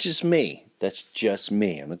out there. That's just me. That's just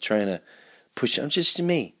me. I'm not trying to push. I'm just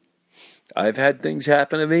me. I've had things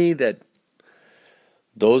happen to me that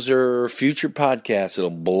those are future podcasts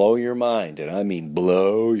that'll blow your mind. And I mean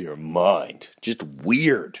blow your mind. Just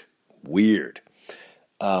weird.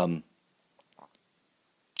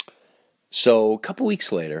 So a couple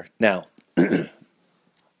weeks later, now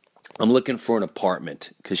I'm looking for an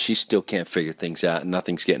apartment because she still can't figure things out and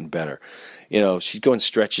nothing's getting better. She's going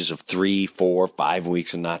stretches of 3, 4, 5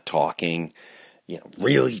 weeks of not talking,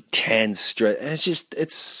 really tense stretch. And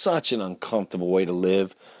it's such an uncomfortable way to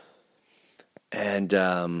live. And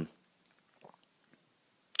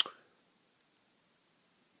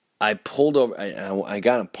I pulled over. I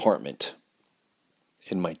got an apartment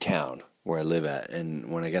in my town where I live at.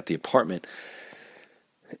 And when I got the apartment,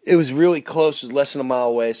 it was really close. It was less than a mile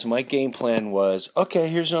away. So my game plan was, okay,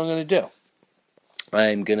 here's what I'm going to do.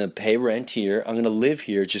 I'm going to pay rent here. I'm going to live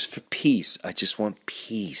here just for peace. I just want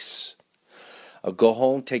peace. I'll go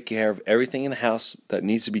home, take care of everything in the house that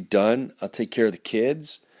needs to be done. I'll take care of the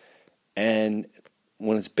kids. And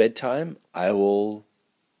when it's bedtime, I will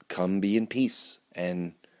come be in peace.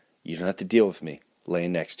 And you don't have to deal with me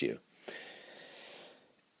laying next to you.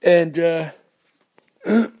 And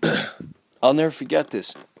I'll never forget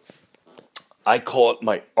this. I call it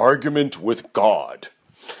my argument with God.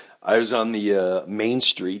 I was on the Main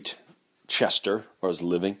Street, Chester, where I was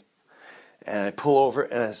living. And I pull over,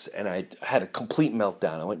 and I had a complete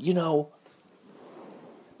meltdown. I went,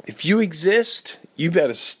 if you exist, you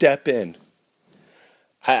better step in.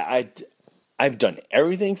 I've done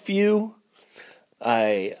everything for you.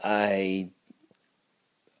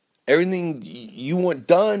 Everything you want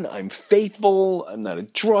done, I'm faithful. I'm not a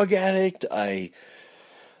drug addict. I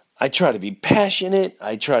try to be passionate.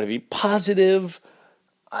 I try to be positive.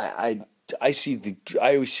 I always see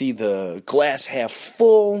the glass half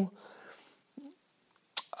full.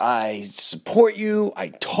 I support you. I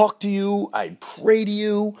talk to you. I pray to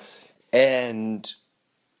you. And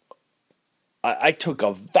I took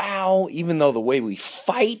a vow, even though the way we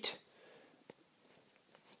fight,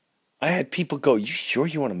 I had people go, you sure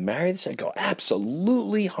you want to marry this? I go,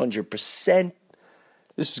 absolutely, 100%.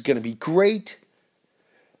 This is going to be great.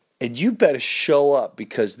 And you better show up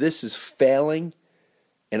because this is failing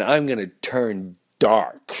and I'm going to turn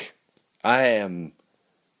dark. I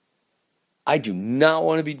do not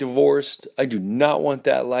want to be divorced. I do not want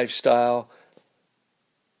that lifestyle.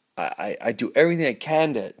 I do everything I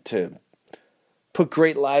can to put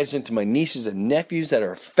great lives into my nieces and nephews that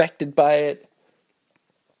are affected by it.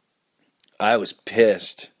 I was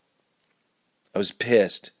pissed.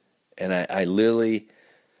 And I literally,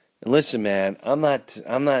 and listen, man, I'm not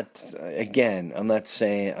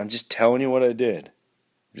saying, I'm just telling you what I did.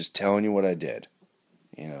 You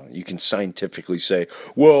can scientifically say,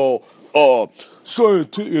 well,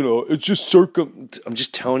 it's just I'm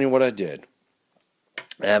just telling you what I did.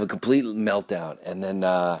 I have a complete meltdown. And then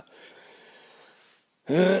I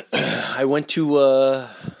went to, I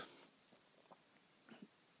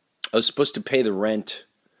was supposed to pay the rent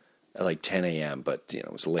at like 10 a.m., but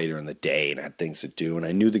it was later in the day and I had things to do, and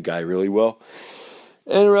I knew the guy really well.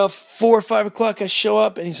 And around 4 or 5 o'clock, I show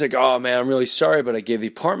up, and he's like, oh, man, I'm really sorry, but I gave the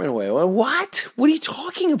apartment away. I went, what? What are you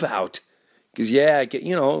talking about? Because,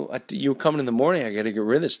 you were coming in the morning, I got to get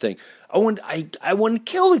rid of this thing. I wanted to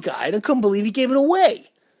kill the guy, and I couldn't believe he gave it away.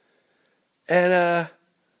 And,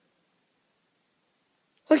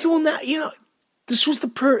 this was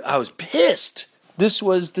I was pissed. This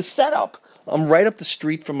was the setup. I'm right up the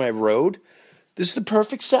street from my road. This is the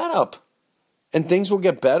perfect setup. And things will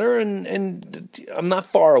get better, and I'm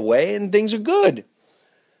not far away, and things are good.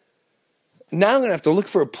 Now I'm going to have to look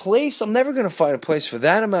for a place. I'm never going to find a place for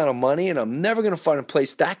that amount of money, and I'm never going to find a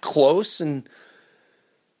place that close, and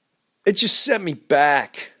it just set me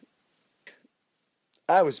back.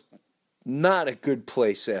 I was not a good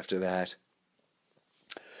place after that.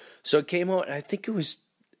 So I came home, and I think it was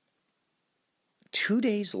 2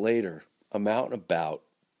 days later, I'm out and about,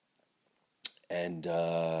 and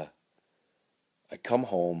I come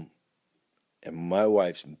home, and my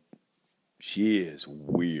wife's, she is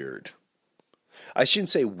weird. I shouldn't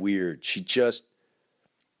say weird.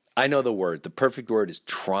 I know the word. The perfect word is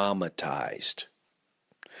traumatized.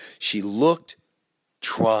 She looked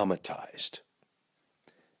traumatized.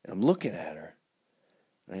 And I'm looking at her.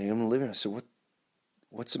 And I'm in the living room. I said,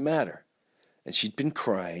 what's the matter? And she'd been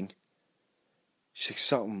crying. She's like,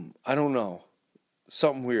 something, I don't know.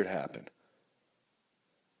 Something weird happened.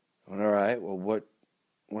 I went, all right, well, what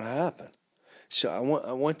happened? So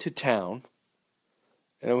I went to town,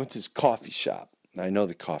 and I went to this coffee shop. And I know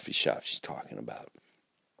the coffee shop she's talking about.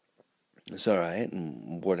 It's all right.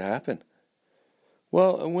 And what happened?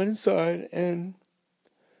 Well, I went inside, and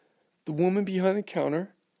the woman behind the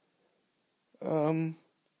counter,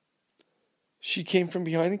 she came from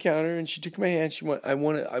behind the counter, and she took my hand. She went, I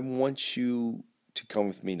want you to come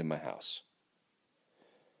with me to my house.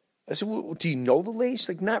 I said, well, do you know the lady? She's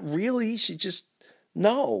like, not really. She just,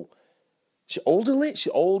 no. She's older.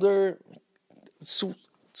 She's older. So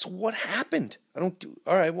what happened? All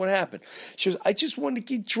right, what happened? She goes, I just wanted to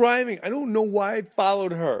keep driving. I don't know why I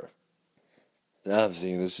followed her. Now I'm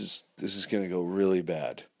thinking, this is going to go really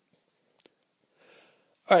bad.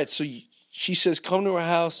 All right, so she says, come to her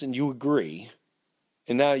house, and you agree.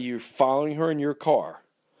 And now you're following her in your car.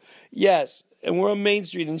 Yes, and we're on Main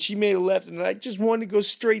Street, and she made a left, and I just wanted to go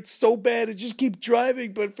straight so bad and just keep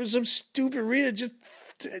driving, but for some stupid reason,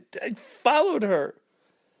 I followed her.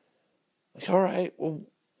 Like, all right, well,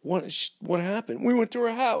 what happened? We went to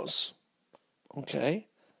her house. Okay.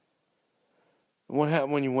 What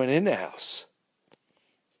happened when you went in the house?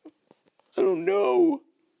 I don't know.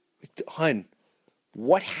 Hun,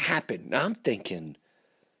 what happened? Now I'm thinking,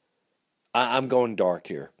 I'm going dark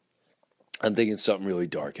here. I'm thinking something really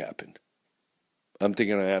dark happened. I'm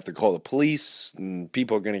thinking I have to call the police, and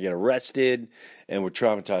people are going to get arrested, and we're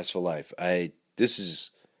traumatized for life. I'm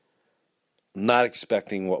not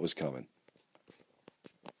expecting what was coming.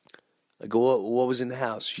 I go, what was in the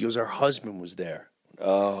house? She goes, her husband was there.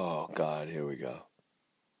 Oh, God, here we go.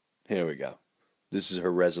 This is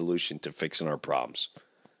her resolution to fixing our problems.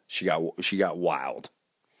 She got wild.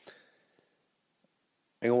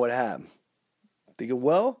 I go, what happened? They go,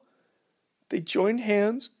 well, they joined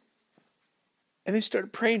hands, and they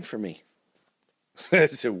started praying for me. I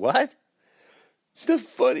said, what? It's not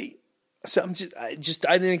funny. So I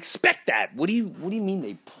didn't expect that. What do you mean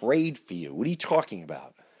they prayed for you? What are you talking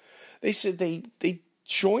about? They said they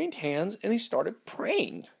joined hands and they started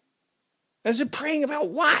praying. I said, praying about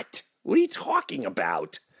what? What are you talking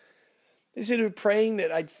about? They said they were praying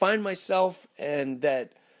that I'd find myself and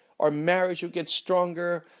that our marriage would get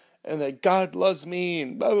stronger and that God loves me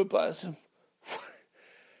and blah, blah, blah. I said, what?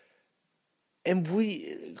 And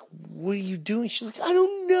what are you doing? She's like, I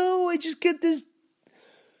don't know. I just get this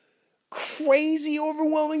crazy,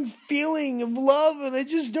 overwhelming feeling of love, and I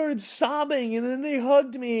just started sobbing, and then they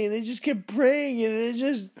hugged me, and they just kept praying,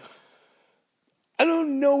 and I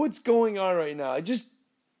don't know what's going on right now.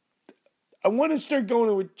 I want to start going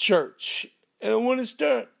to a church, and I went,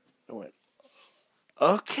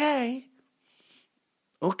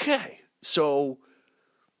 okay, so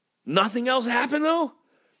nothing else happened, though?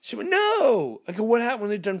 She went, no. I go, what happened when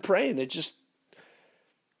they're done praying?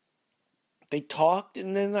 They talked,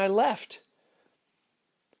 and then I left.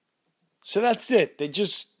 So that's it. They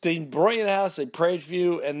brought you to the house, they prayed for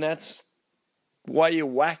you, and that's why you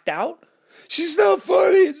whacked out? She's not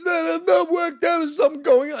funny. I'm not whacked out. There's something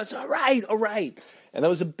going on. I said, all right. And that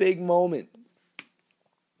was a big moment.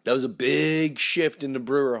 That was a big shift in the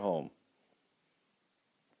Breuer home.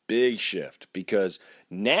 Big shift. Because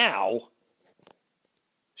now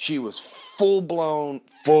she was full-blown.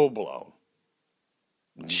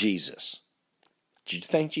 Jesus. Did you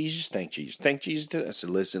thank Jesus? Thank Jesus. Thank Jesus today. I said,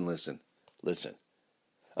 listen.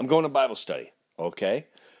 I'm going to Bible study, okay?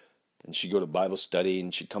 And she'd go to Bible study,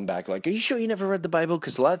 and she'd come back like, are you sure you never read the Bible?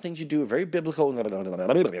 Because a lot of things you do are very biblical.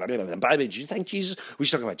 Bible, did you thank Jesus? We're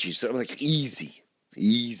talking about Jesus. I'm like, easy.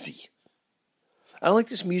 I don't like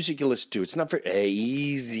this music you listen to. It's not very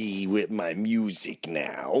easy with my music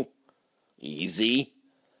now. Easy.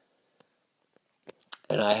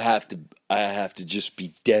 And I have to just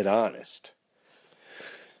be dead honest.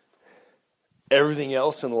 Everything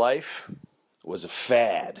else in life was a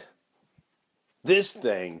fad. This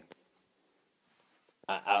thing,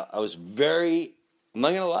 I was I'm not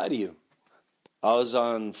going to lie to you. I was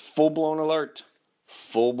on full-blown alert.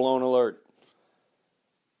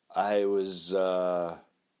 I was, my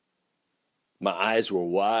eyes were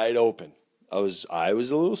wide open. I was a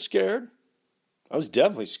little scared. I was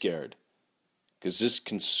definitely scared. Because this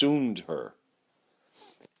consumed her.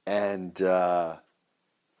 And,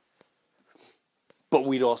 but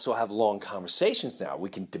we'd also have long conversations now. We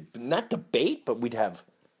can not debate, but we'd have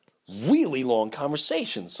really long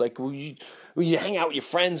conversations. Like when you hang out with your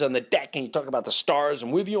friends on the deck and you talk about the stars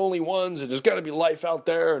and we're the only ones and there's got to be life out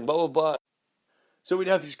there and blah, blah, blah. So we'd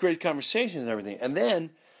have these great conversations and everything. And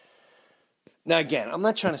then, now again, I'm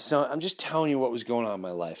not trying to sell, I'm just telling you what was going on in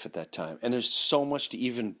my life at that time. And there's so much to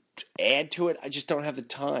even add to it. I just don't have the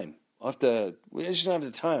time. I just don't have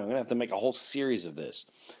the time. I'm going to have to make a whole series of this.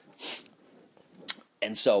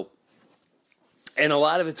 And so, and a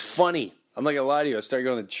lot of it's funny. I'm not going to lie to you. I started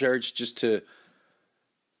going to church just to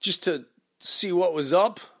see what was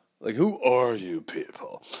up. Like, who are you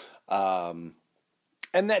people? And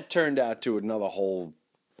that turned out to another whole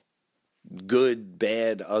good,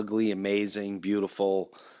 bad, ugly, amazing,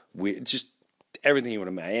 beautiful, weird, just everything you would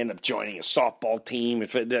imagine. I ended up joining a softball team.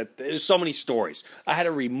 There's so many stories. I had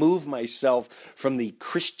to remove myself from the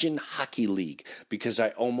Christian Hockey League because I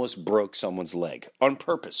almost broke someone's leg on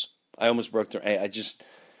purpose. I almost broke their.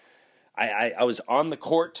 I was on the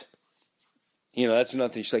court. You know, that's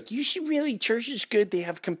another thing. She's like, you should really, church is good. They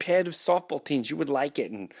have competitive softball teams. You would like it.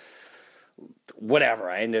 And whatever.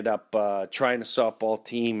 I ended up trying a softball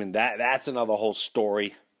team, and that's another whole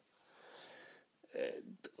story.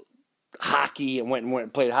 Hockey, and went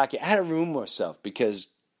and played hockey. I had to ruin myself because,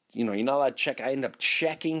 you know, you're not allowed to check. I ended up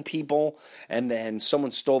checking people, and then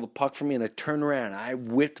someone stole the puck from me, and I turned around. And I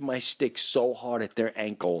whipped my stick so hard at their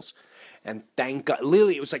ankles, and thank God,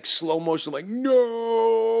 literally, it was like slow motion. I'm like,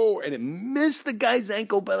 no, and it missed the guy's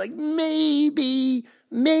ankle by like maybe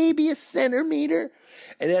a centimeter.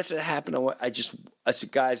 And after that happened, I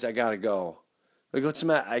said, guys, I gotta go. Like, what's the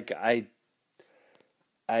matter?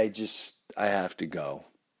 I have to go.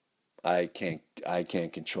 I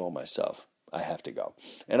can't control myself. I have to go.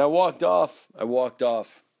 And I walked off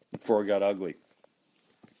before it got ugly.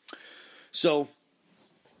 So,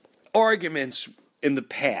 arguments in the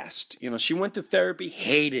past. You know, she went to therapy,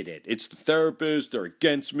 hated it. It's the therapist, they're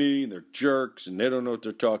against me, they're jerks, and they don't know what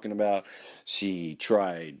they're talking about. She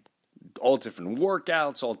tried all different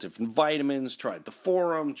workouts, all different vitamins, tried the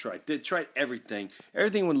forum, tried everything.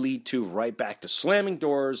 Everything would lead to right back to slamming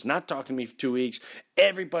doors, not talking to me for 2 weeks.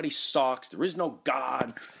 Everybody sucks. There is no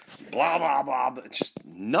God. Blah, blah, blah. It's just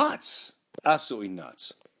nuts. Absolutely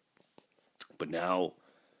nuts. But now,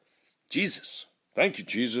 Jesus. Thank you,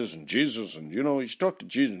 Jesus, and you know, you should talk to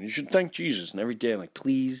Jesus, and you should thank Jesus. And every day I'm like,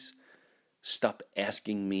 please stop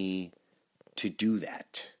asking me to do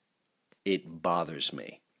that. It bothers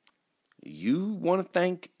me. You want to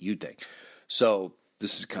thank, you thank. So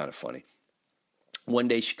this is kind of funny. One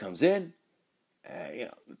day she comes in, you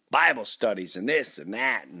know, Bible studies and this and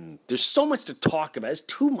that, and there's so much to talk about. There's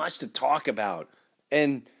too much to talk about,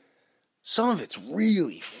 and some of it's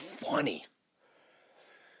really funny.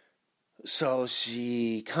 So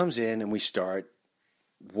she comes in and we start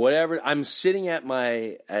whatever. I'm sitting in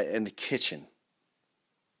the kitchen,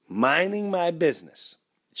 minding my business.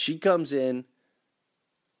 She comes in.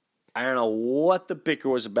 I don't know what the bicker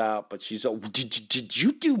was about, but she's like, did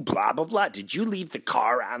you do blah, blah, blah? Did you leave the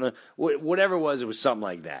car on whatever it was something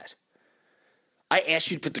like that. I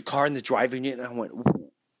asked you to put the car in the driving unit, and I went,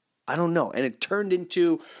 I don't know. And it turned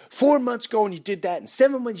into 4 months ago, and you did that, and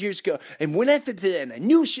 7 years ago, and when I did that, and I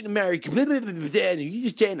knew I shouldn't have married you, and you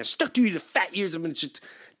just did, and I stuck to you the fat years. I mean, it just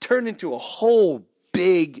turned into a whole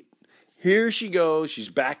big, here she goes, she's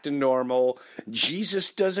back to normal. Jesus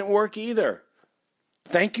doesn't work either.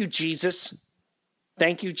 Thank you, Jesus.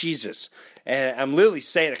 Thank you, Jesus. And I'm literally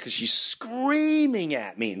saying it because she's screaming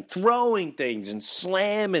at me and throwing things and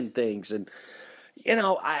slamming things. And, you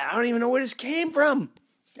know, I don't even know where this came from.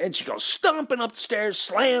 And she goes stomping upstairs,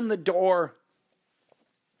 slam the door.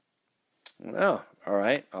 Oh, all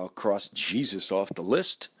right. I'll cross Jesus off the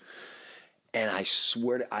list. And I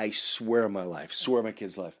swear on my life, swear on my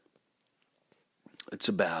kid's life, it's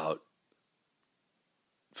about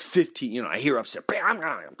 15, you know, I hear upstairs, bing,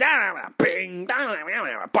 bang,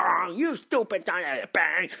 you stupid,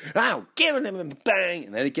 bang, I'm giving them a bang,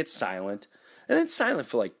 and then it gets silent, and it's silent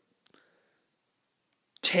for like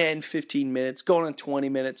 10, 15 minutes, going on 20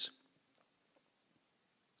 minutes,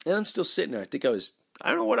 and I'm still sitting there. I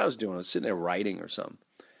don't know what I was doing. I was sitting there writing or something,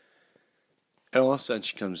 and all of a sudden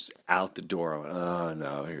she comes out the door. I went, oh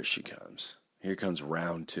no, here she comes. Here comes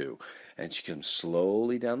round two. And she comes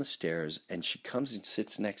slowly down the stairs, and she comes and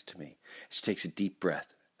sits next to me. She takes a deep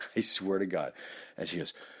breath. I swear to God. And she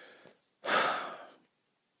goes,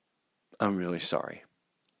 I'm really sorry.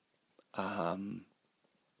 I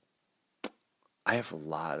have a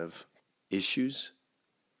lot of issues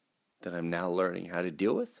that I'm now learning how to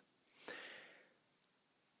deal with.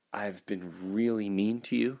 I've been really mean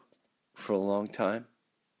to you for a long time.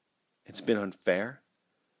 It's been unfair.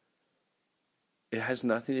 It has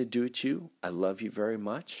nothing to do with you. I love you very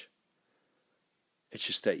much. It's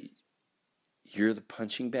just that you're the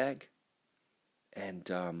punching bag.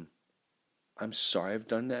 And I'm sorry I've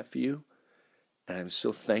done that for you. And I'm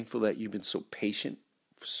so thankful that you've been so patient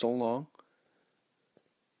for so long.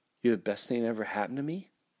 You're the best thing that ever happened to me.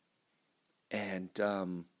 And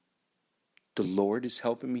the Lord is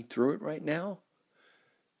helping me through it right now.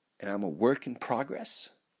 And I'm a work in progress.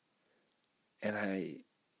 And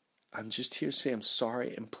I'm just here to say I'm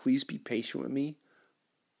sorry, and please be patient with me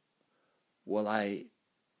while I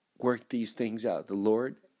work these things out. The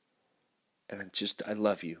Lord and I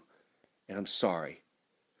love you, and I'm sorry.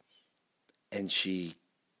 And she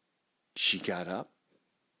got up,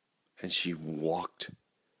 and she walked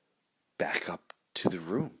back up to the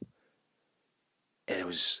room. And it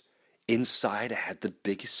was inside. I had the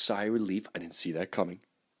biggest sigh of relief. I didn't see that coming.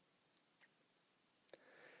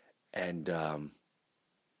 And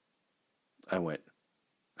I went,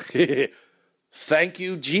 thank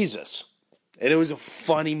you, Jesus. And it was a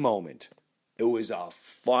funny moment. It was a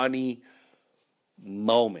funny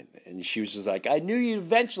moment. And she was just like, I knew you'd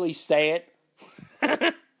eventually say it.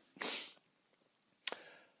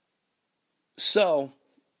 So,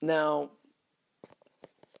 now,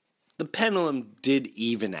 the pendulum did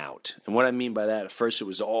even out. And what I mean by that, at first it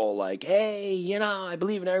was all like, hey, I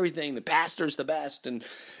believe in everything. The pastor's the best, and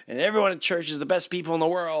everyone at church is the best people in the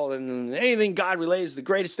world, and anything God relays is the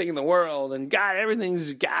greatest thing in the world, and God,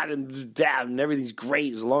 everything's God, and everything's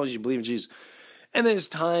great as long as you believe in Jesus. And then as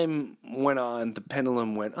time went on, the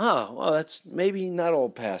pendulum went, oh, well, that's maybe not all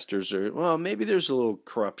pastors, or, well, maybe there's a little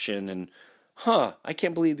corruption, and, I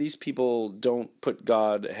can't believe these people don't put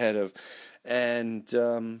God ahead of, and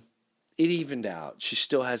it evened out. She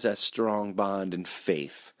still has that strong bond and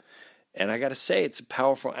faith. And I got to say, it's a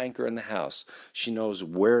powerful anchor in the house. She knows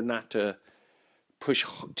where not to push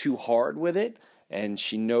too hard with it, and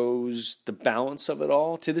she knows the balance of it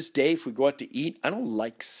all. To this day, if we go out to eat, I don't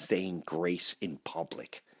like saying grace in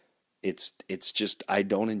public. It's just, I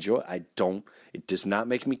don't enjoy it. It does not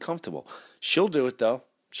make me comfortable. She'll do it, though.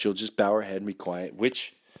 She'll just bow her head and be quiet,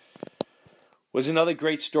 which was another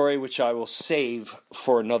great story, which I will save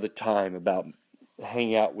for another time, about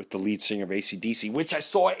hanging out with the lead singer of AC/DC, which I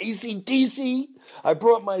saw AC/DC. I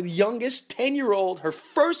brought my youngest, 10-year-old, her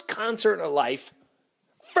first concert in her life.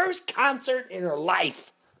 First concert in her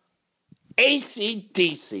life.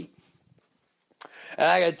 AC/DC. And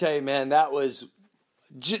I got to tell you, man,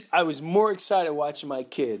 I was more excited watching my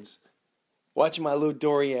kids, watching my little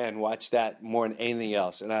Dorian watch that more than anything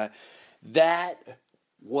else. And that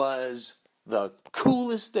was the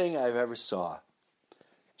coolest thing I've ever saw.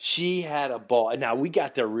 She had a ball. Now, we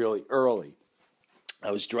got there really early.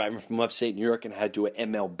 I was driving from upstate New York and had to do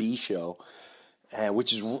an MLB show,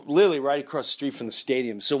 which is literally right across the street from the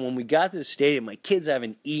stadium. So when we got to the stadium, my kids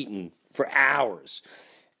haven't eaten for hours.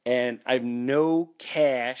 And I have no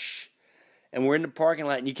cash. And we're in the parking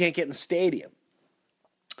lot, and you can't get in the stadium.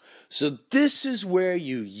 So this is where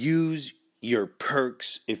you use your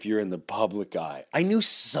perks if you're in the public eye. I knew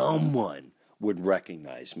someone would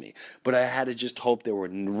recognize me, but I had to just hope they were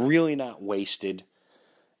really not wasted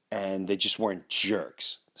and they just weren't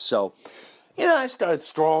jerks. So, I started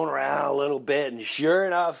strolling around a little bit, and sure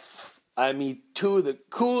enough, I meet two of the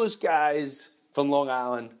coolest guys from Long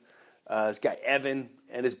Island. This guy Evan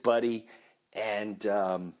and his buddy, and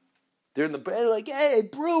they're in the bed like, hey,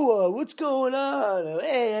 Breuer, what's going on?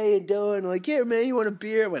 Hey, how you doing? Like, here, man, you want a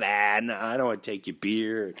beer? I went, no, I don't want to take your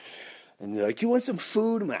beer. And they're like, you want some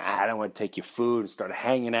food? I'm like, I don't want to take your food. And started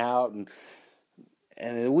hanging out. And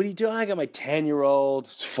what are you doing? I got my 10-year-old.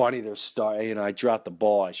 It's funny, they're starting. I dropped the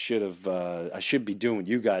ball. I should be doing what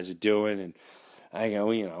you guys are doing. And I go,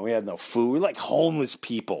 we had no food. We're like homeless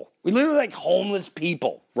people. We literally like homeless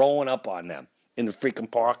people rolling up on them in the freaking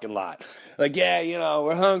parking lot. Like, yeah,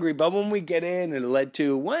 we're hungry. But when we get in, it led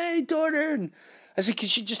to, wait, order. And I said,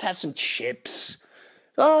 could you just have some chips?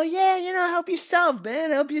 Oh, yeah, help yourself,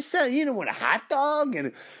 man. Help yourself. You don't want a hot dog?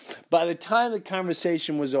 And by the time the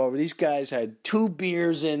conversation was over, these guys had 2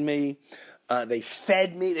 beers in me. They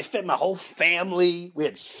fed me. They fed my whole family. We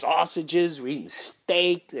had sausages. We eating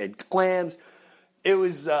steak. They had clams. It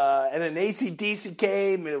was, and then AC/DC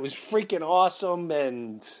came, and it was freaking awesome.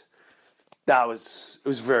 And it was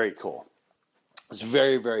very cool. It was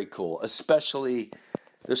very, very cool. Especially,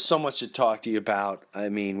 there's so much to talk to you about. I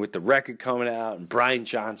mean, with the record coming out and Brian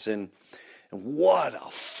Johnson, and what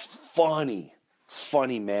a funny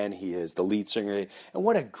man he is, the lead singer. And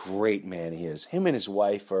what a great man he is. Him and his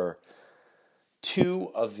wife are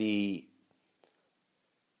two of the,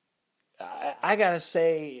 I gotta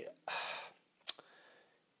say,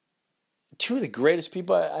 two of the greatest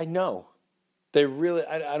people I know. They really,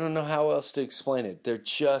 I don't know how else to explain it. They're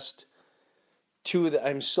just two of the,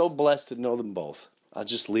 I'm so blessed to know them both. I'll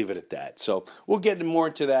just leave it at that. So we'll get more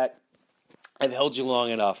into that. I've held you long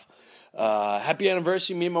enough. Happy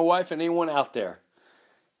anniversary, me and my wife and anyone out there.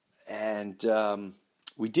 And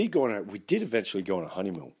we did eventually go on a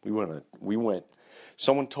honeymoon. We went.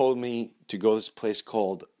 Someone told me to go to this place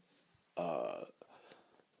called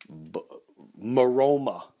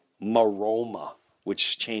Maroma,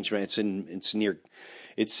 which changed, man. It's in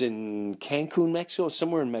Cancun, Mexico,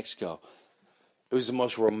 somewhere in Mexico. It was the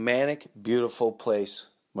most romantic, beautiful place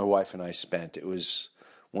my wife and I spent. It was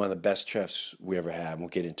one of the best trips we ever had. We'll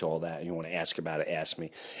get into all that. You want to ask about it, ask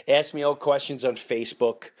me. Ask me all questions on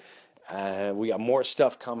Facebook. We got more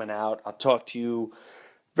stuff coming out. I'll talk to you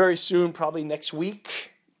very soon, probably next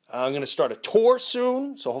week. I'm going to start a tour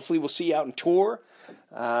soon, so hopefully we'll see you out on tour.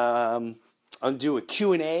 I'm going to do a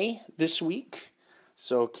Q&A this week,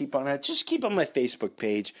 so keep on that. Just keep on my Facebook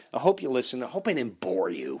page. I hope you listen. I hope I didn't bore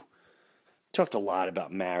you. Talked a lot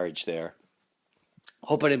about marriage there.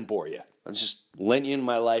 Hope I didn't bore you. I'm just letting you in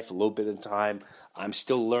my life a little bit of time. I'm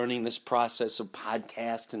still learning this process of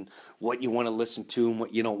podcast and what you want to listen to and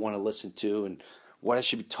what you don't want to listen to and what I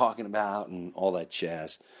should be talking about and all that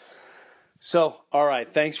jazz. So, all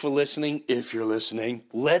right, thanks for listening. If you're listening,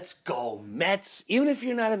 let's go Mets. Even if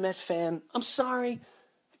you're not a Met fan, I'm sorry.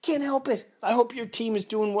 I can't help it. I hope your team is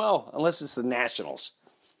doing well, unless it's the Nationals.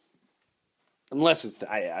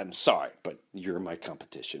 I'm sorry, but you're my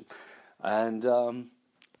competition. And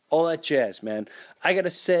all that jazz, man. I got to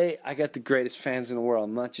say, I got the greatest fans in the world.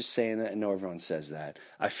 I'm not just saying that. I know everyone says that.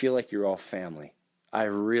 I feel like you're all family. I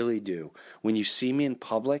really do. When you see me in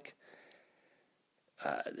public,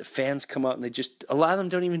 the fans come up and a lot of them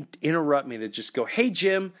don't even interrupt me. They just go, "Hey,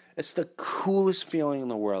 Jim." It's the coolest feeling in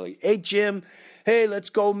the world. Like, "Hey, Jim. Hey, let's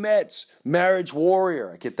go Mets. Marriage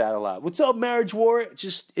Warrior." I get that a lot. "What's up, Marriage Warrior?"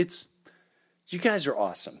 You guys are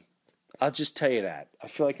awesome. I'll just tell you that. I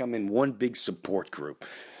feel like I'm in one big support group.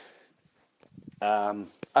 I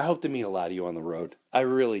hope to meet a lot of you on the road. I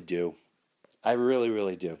really do. I really,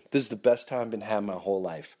 really do. This is the best time I've been having my whole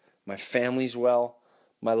life. My family's well.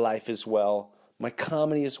 My life is well. My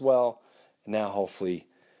comedy is well. And now hopefully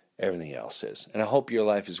everything else is. And I hope your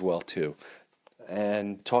life is well too.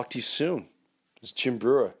 And talk to you soon. It's Jim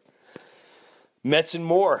Breuer. Mets and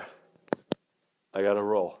more. I got to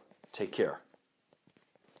roll. Take care.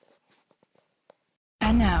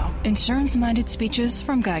 And now, insurance-minded speeches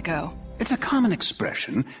from Geico. It's a common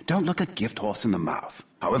expression, don't look a gift horse in the mouth.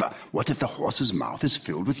 However, what if the horse's mouth is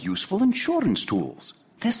filled with useful insurance tools?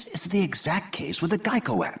 This is the exact case with the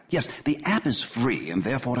Geico app. Yes, the app is free and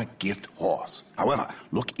therefore a gift horse. However,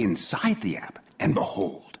 look inside the app and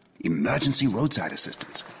behold, emergency roadside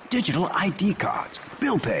assistance, digital ID cards,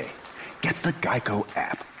 bill pay. Get the Geico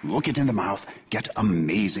app. Look it in the mouth. Get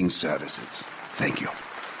amazing services. Thank you.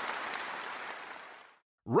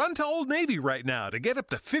 Run to Old Navy right now to get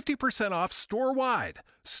up to 50% off store-wide.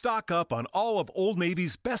 Stock up on all of Old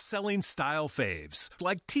Navy's best-selling style faves,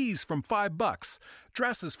 like tees from $5,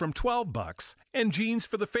 dresses from $12, and jeans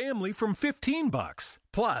for the family from $15.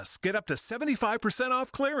 Plus, get up to 75%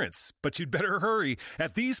 off clearance. But you'd better hurry.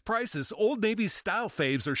 At these prices, Old Navy's style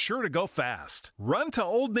faves are sure to go fast. Run to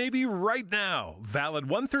Old Navy right now. Valid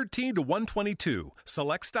 113 to 122.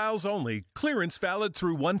 Select styles only. Clearance valid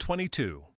through 122.